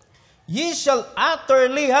 Ye shall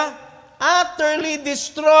utterly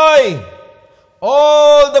destroy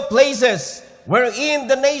all the places wherein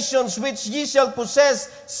the nations which ye shall possess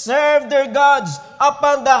serve their gods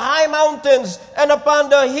upon the high mountains and upon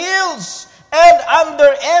the hills and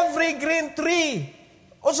under every green tree.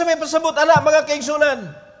 O sa may pasabot, ana, mga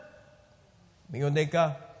kaigsunan. Mingunday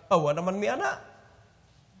ka, awa naman mi ana.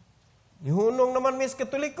 Nihunong naman mis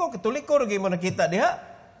Katoliko, ragi mo nakita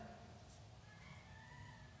diha.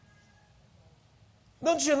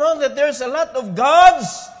 Don't you know that there's a lot of gods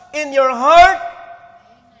in your heart?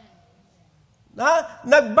 Na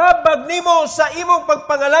nagbabag nimo sa imong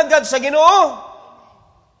pagpangalagad sa Ginoo.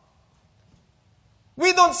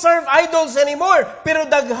 We don't serve idols anymore, pero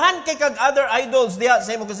daghan kay kag other idols diha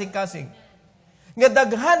sa imong kasing-kasing. Nga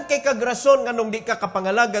daghan kay kagrason nganong di ka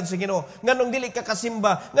kapangalagad sa Ginoo, nganong dili ka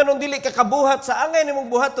kasimba, nganong dili ka kabuhat sa angay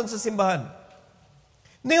nimong buhaton sa simbahan.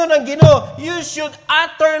 Niyon ang Ginoo, you should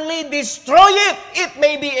utterly destroy it. It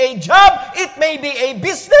may be a job, it may be a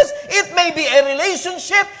business, it may be a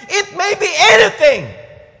relationship, it may be anything.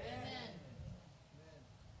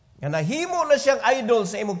 Nga nahimo na siyang idol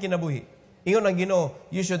sa imong kinabuhi. Ingon ang Ginoo,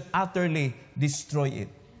 you should utterly destroy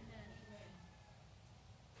it.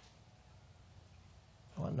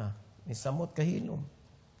 Wala, nisamot kahilom.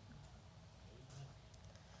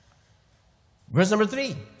 Verse number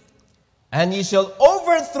 3. And ye shall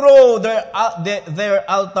overthrow their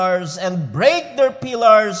altars and break their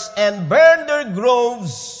pillars and burn their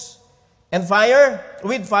groves and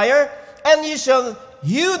with fire, and ye shall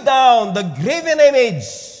hew down the graven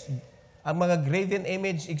image. Ang mga graven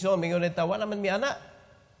image, mingon nita, wala man mi ana.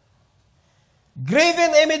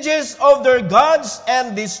 Graven images of their gods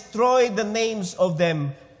and destroy the names of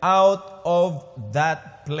them out of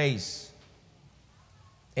that place.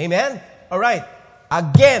 Amen? All right.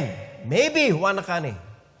 Again, maybe wala ka ni.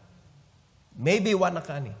 Maybe wala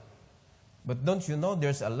ka ni. But don't you know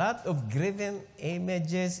there's a lot of graven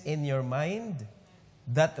images in your mind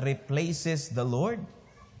that replaces the Lord?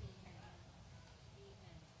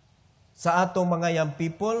 Sa atong mga young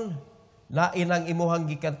people, lain ang imuhang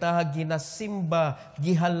gikantaha, ginasimba,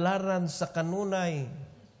 gihalaran sa kanunay.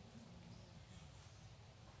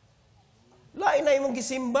 Lain na imong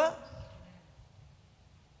gisimba.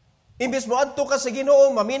 Imbes mo adto ka sa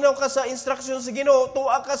Ginoo, maminaw ka sa instruction sa Ginoo,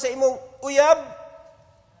 tuwa ka sa imong uyab.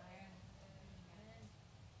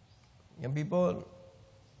 Young people,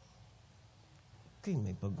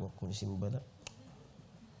 may pagwak ko ni simba na.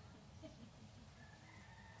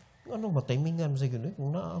 Ano ba timingan sa Ginoo?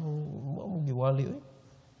 Kung naa mo giwali oy.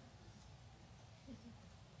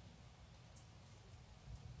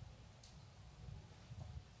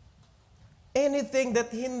 Anything that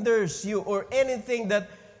hinders you or anything that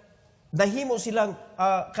nahimo silang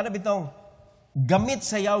kanabitong gamit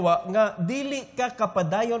sa yawa nga dili ka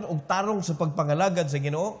kapadayon og tarong sa pagpangalagad sa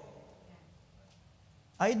Ginoo.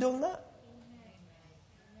 Idol na.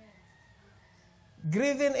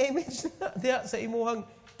 Graven image na diya sa imuhang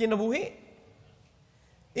kinabuhi.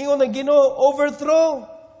 Ingon ang Ginoo, overthrow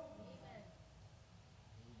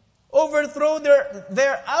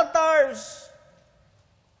their altars.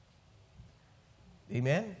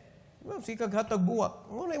 Amen? Sikag hatag buwak.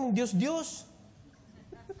 Ano yung Diyos?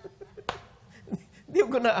 Di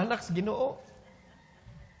ko na anak sa Ginoo.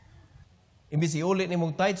 Imbis iulit ni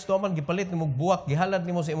mong tithes, tuaman, gipalit ni mong buwak, gihalad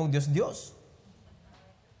ni mo sa imong Diyos.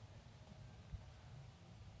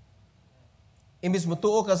 Imbis mo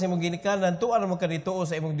tuo ka sa imong ginikanan, tuwa naman ka nituo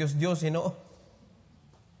sa imong Diyos, Ginoo.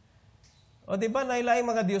 O di ba, nailaing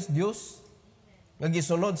mga Diyos, nga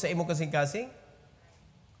gisunod sa imong kasing-kasing?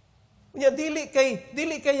 Unya dili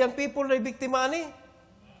kay yang people na biktima ni.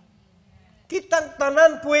 Kitang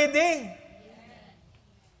tanan pwede.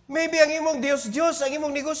 Maybe ang imong Diyos, ang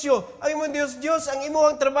imong negosyo, ang imong Diyos, ang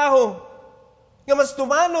imong trabaho, nga mas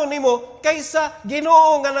tumano nimo kaysa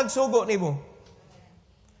Ginoo nga nagsugo nimo.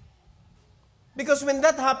 Because when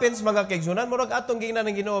that happens, mga kaigsunan, murag atong gingnan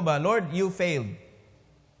ng Ginoo ba, Lord, you failed.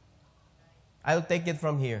 I'll take it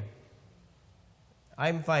from here.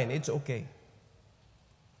 I'm fine, it's okay.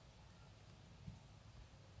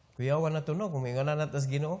 Kuyawan na to, no? Kung may ngalan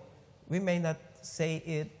natas Ginoo, we may not say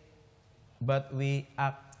it, but we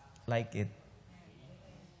act like it.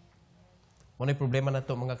 Ano yung problema na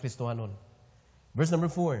to, mga Kristohanon? Verse number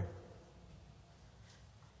 4.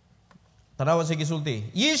 Tanawan sa gisulti.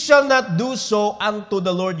 Ye shall not do so unto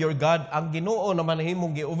the Lord your God. Ang Ginoo naman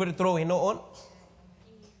himong gi-overthrow hinoon.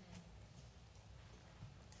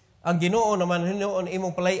 Ang Ginoo naman hinoon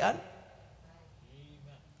imong palayan.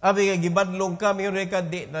 Abi nga gibadlong ka, mayon ka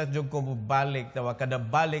di na jud ko balik, tawa kada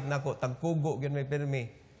balik nako tangkugo gyud may pirmi.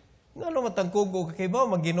 Ngano man tangkugo kay ba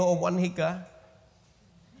magginoo mo anhi ka?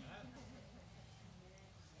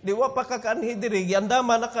 Di wa pa ka kanhi diri,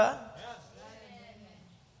 andama na ka.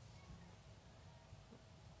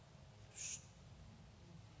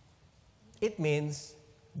 It means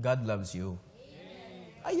God loves you.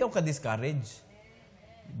 Ayaw ka discourage.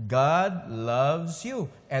 God loves you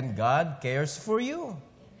and God cares for you.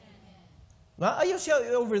 Nga ayaw siya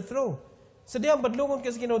i-overthrow. Sa diyang badlungon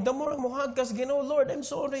ka sa Ginoo, damor ang muhag ka sa Ginoo, Lord, I'm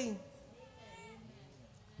sorry.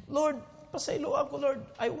 Lord, pasaylo ako, Lord.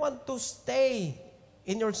 I want to stay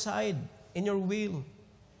in your side, in your will.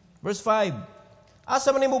 Verse 5.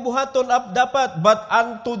 Asa man imo buhaton up dapat, but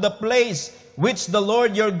unto the place which the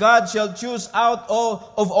Lord your God shall choose out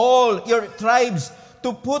of all your tribes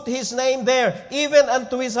to put His name there, even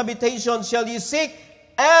unto His habitation shall ye seek,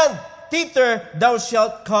 and thither thou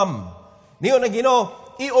shalt come. Niyo na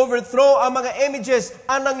Ginoo, i-overthrow ang mga images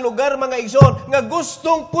anang lugar mga igsoon nga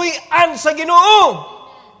gustong puy-an sa Ginoo.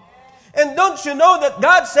 And don't you know that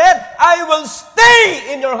God said, I will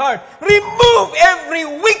stay in your heart. Remove every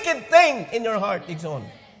wicked thing in your heart, igsoon.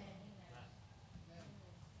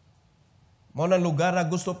 Mao nang lugar na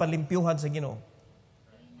gusto palimpyuhan sa Ginoo.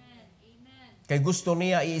 Kay gusto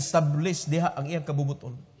niya i-establish diha ang iyang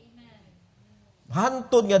kabubuton.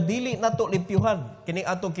 Hantod nga dili nato limpyuhan kini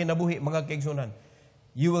atong kinabuhi mga kaigsunan.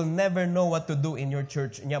 You will never know what to do in your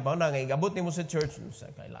church. Nya ba na nga igabot nimo sa church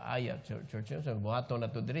sa kailaaya church sa buhaton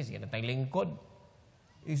nato diri sa natay lingkod.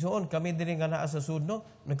 Igsoon kami diri nga naa sa sudno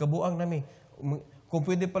nagkabuang nami. Kung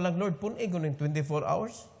pwede pa lang Lord pun igon 24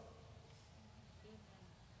 hours.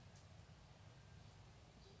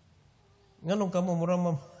 Nganong kamo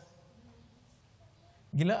murang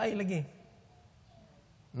gilaay lagi.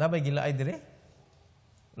 Nabay gilaay dire?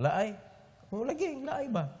 Laay? Kung lagi, laay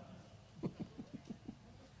ba?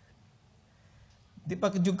 Di pa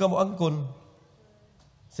kadyog ka mo angkon.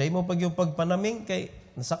 Sa imo pag yung pagpanaming kay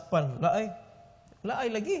nasakpan. Laay? Laay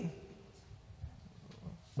lagi.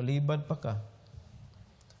 Balibad pa ka.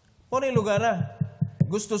 Muna yung lugar na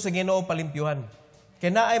gusto sa Ginoo palimpyuhan.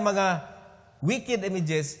 Kaya na ay mga wicked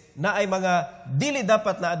images, na ay mga dili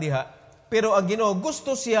dapat na adiha. Pero ang Ginoo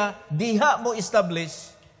gusto siya diha mo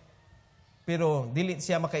establish. Pero dili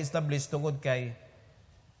siya maka-establish tungod kay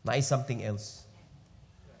na ay something else.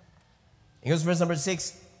 Here's verse number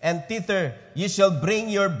 6. And thither ye shall bring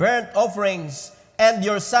your burnt offerings and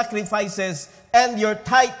your sacrifices and your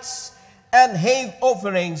tithes and have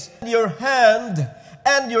offerings, your hand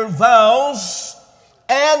and your vows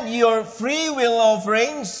and your free will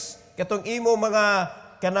offerings. Katong imo mga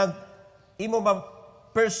kanang imo mga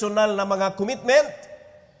personal na mga commitment.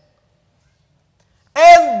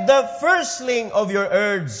 And the firstling of your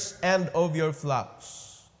herds and of your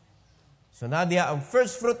flocks. So nadia ang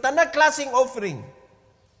first fruit na klaseng offering.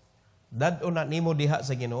 Dadto na nimo diha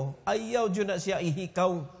sa Ginoo. Ayaw jud na siya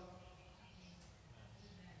ihikaw.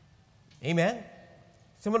 Amen.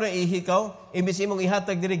 Sumo na ihikaw, imbis imong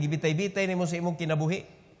ihatag diri gibitay-bitay nimo sa imong kinabuhi.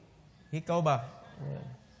 Hikaw ba?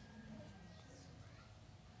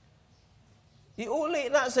 Iuli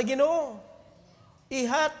na sa Ginoo.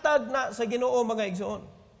 Ihatag na sa Ginoo mga igsoon.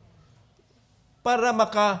 Para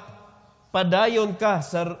makapadayon ka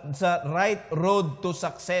sa right road to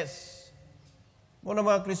success. Muna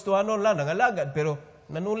mga Kristohano lang, nangalagad, pero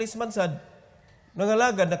nanulis man sad.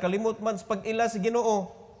 Nangalagad, nakalimot man sa pag-ila sa Ginoo.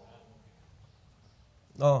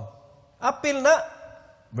 Oh. Apil na.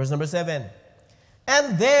 Verse number 7.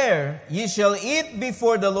 And there ye shall eat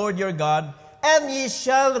before the Lord your God, and ye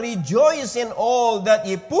shall rejoice in all that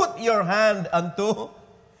ye put your hand unto,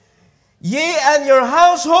 ye and your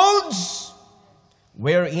households,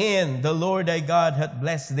 wherein the Lord thy God hath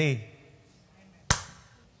blessed thee.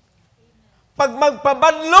 Pag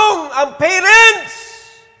magpabanlong ang parents,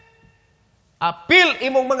 apil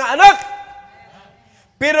imong mga anak.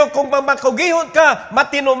 Pero kung mamakugihon ka,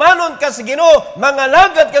 matinumanon ka sa Ginoo,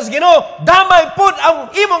 mangalagad ka sa Ginoo, damay pud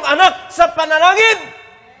ang imong anak sa panalangin.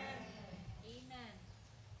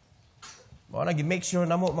 Mao na make sure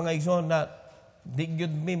namo mga igsoon na di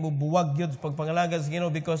gyud mi mubuwag gyud pagpangalagad sa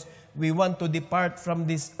Ginoo because we want to depart from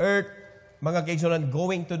this earth, mga kaigsoon,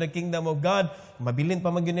 going to the kingdom of God. Mabilin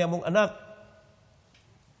pa man gyud niya among anak.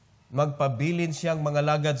 Magpabilin siyang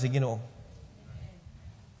mangalagad sa Ginoo.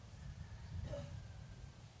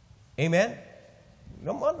 Amen.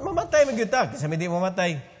 Mamatay man gyud ta, kasi hindi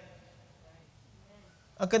mamatay.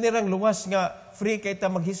 Ang kanirang luwas nga free kay ta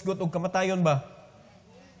maghisgot og kamatayon ba?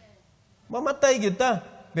 Mamatay gyud ta.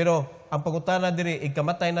 Pero ang pangutana diri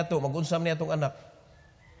ikamatay na to, mag-unsam niya tong anak.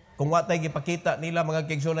 Kung wa tay gipakita nila mga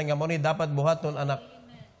kaigsunan nga mao ni dapat buhaton anak.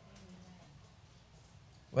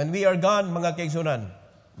 When we are gone mga kaigsunan,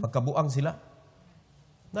 magkabuang sila.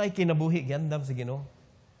 Na kinabuhi giandam sa Ginoo.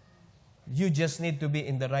 You just need to be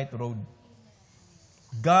in the right road.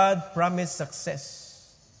 God promised success.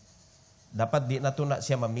 Dapat di nato na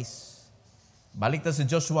siya ma-miss. Balik ta sa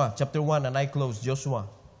Joshua chapter 1 and I close Joshua.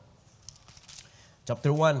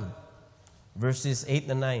 Chapter 1, verses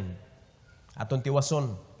 8 and 9. Atong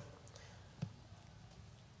tiwason.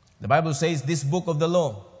 The Bible says, this book of the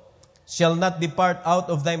law shall not depart out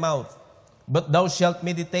of thy mouth, but thou shalt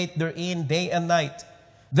meditate therein day and night,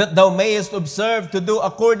 that thou mayest observe to do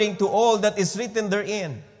according to all that is written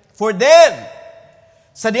therein. For then,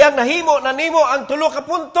 sa diyang nahimo na nimo ang tulo ka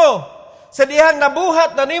punto, sa dihang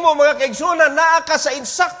nabuhat na nimo mga kaigsunan, naa ka sa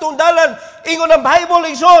insaktong dalan. Ingon ang Bible,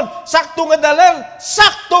 igsoon, saktong nga dalan,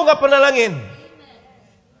 sakto nga panalangin.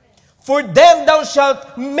 For then thou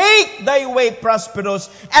shalt make thy way prosperous,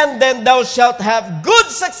 and then thou shalt have good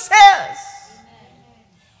success.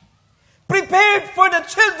 Prepared for the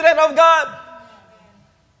children of God.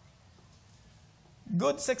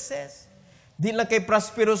 Good success. Di lang kay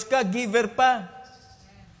prosperous ka, giver pa.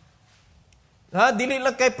 Dili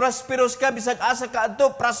lang kay prosperous ka, bisag asa ka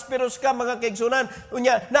ato, prosperous ka, mga kaigsunan.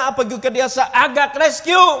 Unya, naapag ka diya sa Agak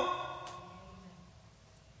Rescue.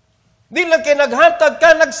 Di lang kay naghatag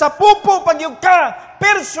ka, nagsapupo pagyug ka,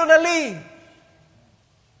 personally.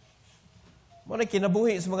 Muna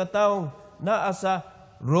kinabuhi sa mga taong naa sa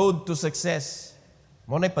road to success.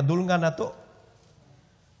 Muna padulungan na to.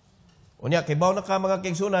 Unya, kay baw na ka mga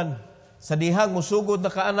kaigsunan, sa dihang musugod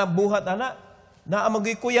na kaanang buhat, ana,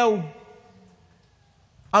 naamagay kuyaw.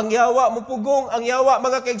 Ang yawa mo pugong, ang yawa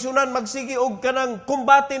mga kaigsunan, magsigi og kanang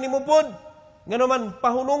kumbate ni mo pod. Nga naman,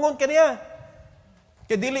 pahunungon ka niya.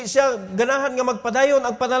 Kaya dili siya ganahan nga magpadayon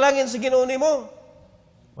ang panalangin sa Ginoo nimo.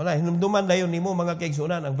 Wala, hinumduman dayon nimo mga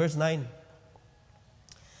kaigsunan, ang verse 9.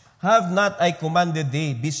 Have not I commanded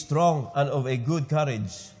thee, be strong and of a good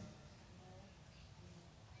courage.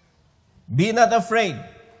 Be not afraid,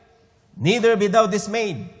 neither be thou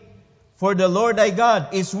dismayed, for the Lord thy God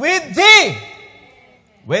is with thee,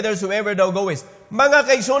 whithersoever thou goest. Mga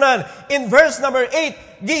kaigsunan, in verse number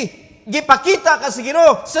 8, gipakita ka sa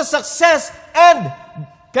Ginoo sa success and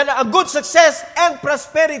kana a good success and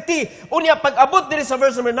prosperity. Unya, pag-abot din sa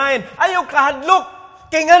verse number 9, ayaw kahadlok.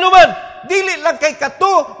 Kay nga naman, dili lang kay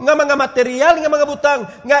kato nga mga material, nga mga butang,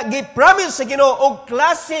 nga gi-promise sa Ginoo og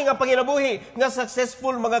klase nga panginabuhi, nga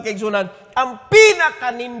successful mga kaigsunan. Ang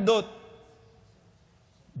pinakanindot,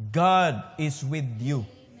 God is with you.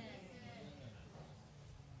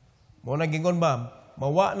 Mo na gingon ba,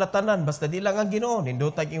 mawa na tanan, basta di lang ang Ginoo.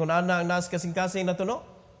 Nindotag ingon ana ang nas kasing-kasing na to, no?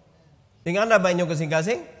 Tingana ba inyong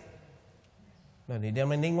kasing-kasing? Hindi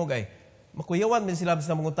naman ningog ay. Makuyawan din sila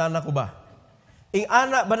basta mangutana ko ba?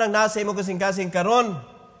 Ana ba nang nasa imo kasing-kasing karon?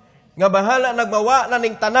 Nga bahala nagmawa na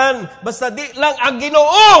ning tanan, basta di lang ang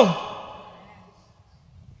Ginoo.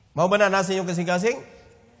 Mao ba na nasa inyong kasing-kasing?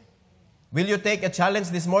 Will you take a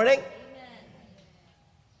challenge this morning?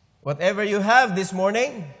 Whatever you have this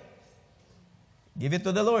morning, give it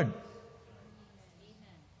to the Lord.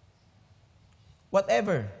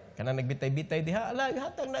 Whatever. Kanang nagbitay-bitay diha, ala,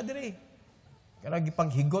 hatag na diri. Kanang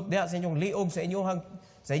gipanghigot diha sa inyong liog, sa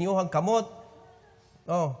inyong kamot.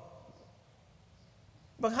 Oh.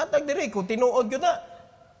 Maghatag diri kung tinuod gyud na.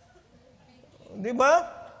 Di ba?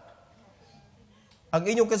 Ang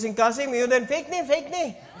inyong kasing-kasing, yun din, fake ni.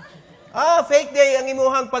 Fake ni ang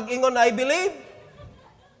imuhang pag-ingon na I believe.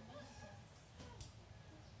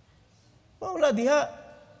 Wala diha.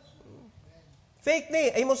 Fake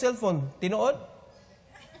ni, ay mo cellphone, tinuod?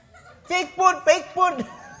 Fake food.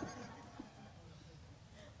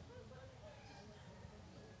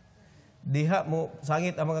 Diha mo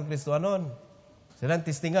sangit ang mga Kristiyanon. Silang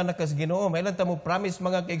tistingan na kas Ginoo. May lang ta mo promise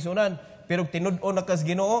mga kaigsunan. Pero tinud-o na kas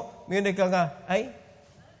Ginoo, ngayon ka nga, ay,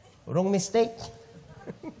 wrong mistake.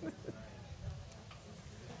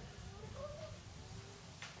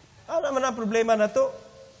 Ano naman ang problema na to?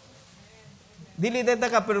 Dili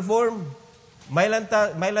na ka perform. May lang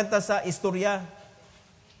ta sa istorya.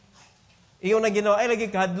 Iyon na ginawa, ay lagi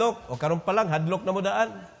kahadlok. O karon pa lang, hadlok na mo daan.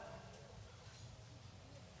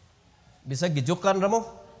 Bisag gijukan ra mo.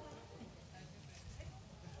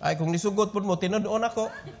 Ay, kung nisugot po mo, tinuod ako.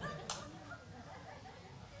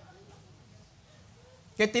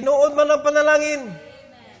 Kaya tinuod man ang panalangin.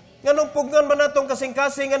 Nganong pugnan man natong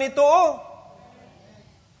kasing-kasing nga nito, oh.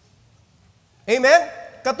 Amen?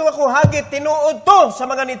 Katuwa ko hagit, tinuod to sa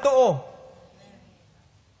mga nito, oh.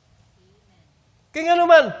 Kaya nga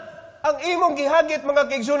naman, ang imong gihagit mga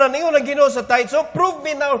kaigsunan, ingon ang Ginoo sa tithe, so prove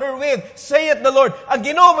me now herewith, saith the Lord. Ang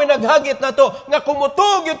Ginoo may naghagit na to, nga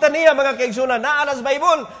kumutog yung taniya mga kaigsunan, naalas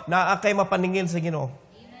Bible, naa kay mapaningil sa Ginoo.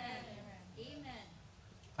 Amen.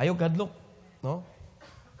 Ayaw gadlok, no?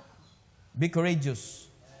 Be courageous.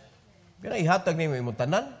 Pero ihatag na yung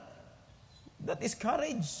tanan, that is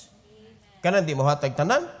courage. Kanan di mo hatag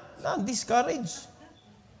tanan, na-discourage.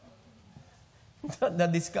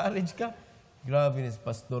 Na-discourage ka. Grabe ni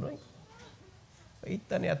pastor, eh.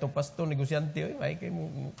 Paita niya itong pastor, negosyante, eh. May kayo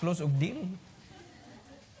mo close og deal.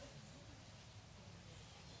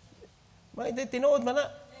 May tinuod man na.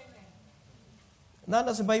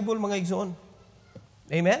 Nana sa Bible, mga igsoon.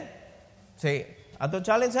 Amen? Say, ato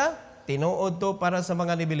challenge ha? Tinuod to para sa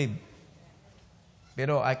mga nibilib.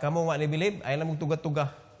 Pero ay kamo nga nibilib, ay lang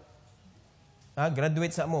magtuga-tuga.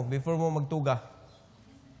 Graduate sa mo before mo magtuga.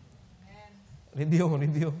 Review.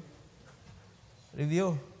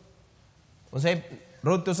 Unsay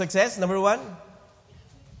road to success? Number 1?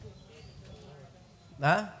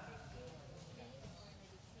 Na?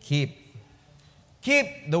 Keep.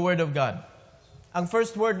 Keep the Word of God. Ang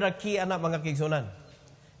first word na key, anak, mga kigsunan.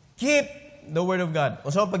 Keep the Word of God.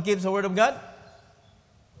 Unsa ang pag-keep sa Word of God?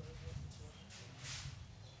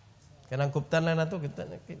 Kanang kuptan lang na ito.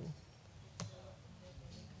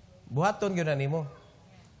 Buhaton yun na nimo.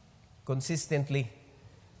 Consistently.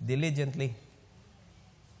 Diligently.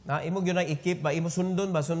 Na imo yun na i-keep ba? Imo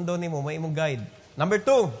sundon ba? Sundon nimo. May imong guide. Number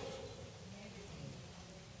 2.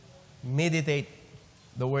 Meditate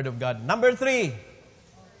the Word of God. Number 3.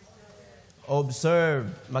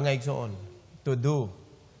 Observe, mga igsoon, to do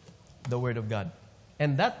the Word of God.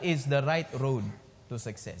 And that is the right road to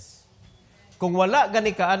success. Kung wala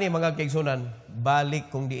gani kaani, mga kaigsunan, balik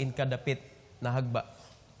kung diin ka dapit na hagba.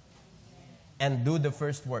 And do the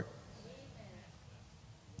first work.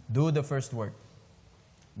 Do the first work.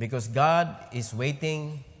 Because God is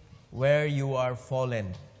waiting where you are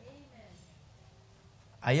fallen.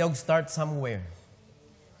 Ayog start somewhere.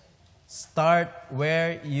 Start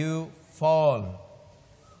where you fall.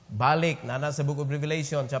 Balik, nana sa Book of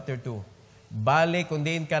Revelation, chapter 2. Balik kung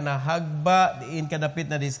diin ka na hagba, diin ka dapit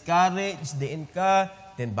na discourage, diin ka,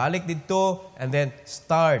 then balik dito, and then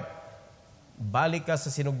start. Balik ka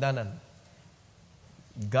sa sinugdanan.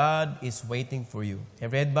 God is waiting for you.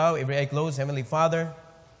 Every head bow, every eye closed. Heavenly Father,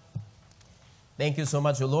 thank you so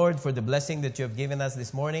much, O Lord, for the blessing that you have given us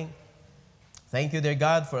this morning. Thank you, dear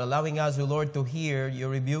God, for allowing us, O Lord, to hear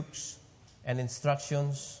your rebukes and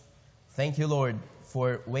instructions. Thank you, Lord,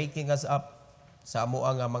 for waking us up sa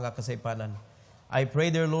amuang mga kasaypanan. I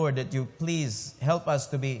pray, dear Lord, that you please help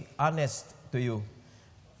us to be honest to you.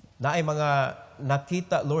 Na ay mga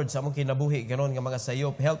nakita, Lord, sa among kinabuhi, ganon nga mga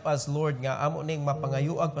sayop. Help us, Lord, nga amo ning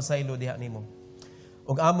mapangayuag pasaylo diha nimo.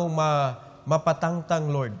 Ug among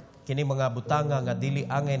mapatangtang, Lord, kini mga butanga nga dili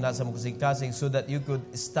angay na sa among kasing-kasing, so that you could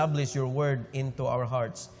establish your word into our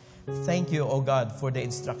hearts. Thank you, O God, for the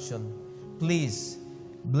instruction. Please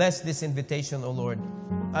bless this invitation, O Lord,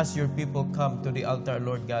 as your people come to the altar,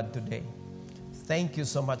 Lord God, today. Thank you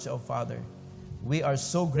so much, O Father. We are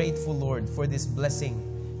so grateful, Lord, for this blessing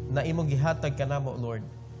na imong gihatag kanamo, Lord.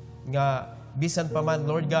 Nga bisan pa man,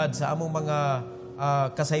 Lord God, sa among mga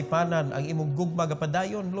kasaypanan, ang imong gugma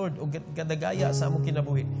gapadayon, Lord, o gadagaya sa among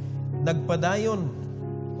kinabuhi. Nagpadayon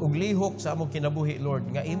og lihok sa among kinabuhi, Lord,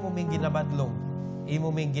 nga imo ming ginabadlong, imo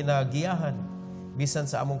ming ginagiyahan bisan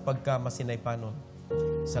sa among pagkamasinaypanon.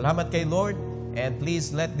 Salamat kay Lord, and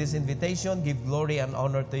please let this invitation give glory and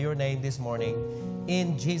honor to your name this morning.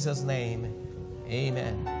 In Jesus' name,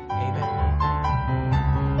 amen. Amen.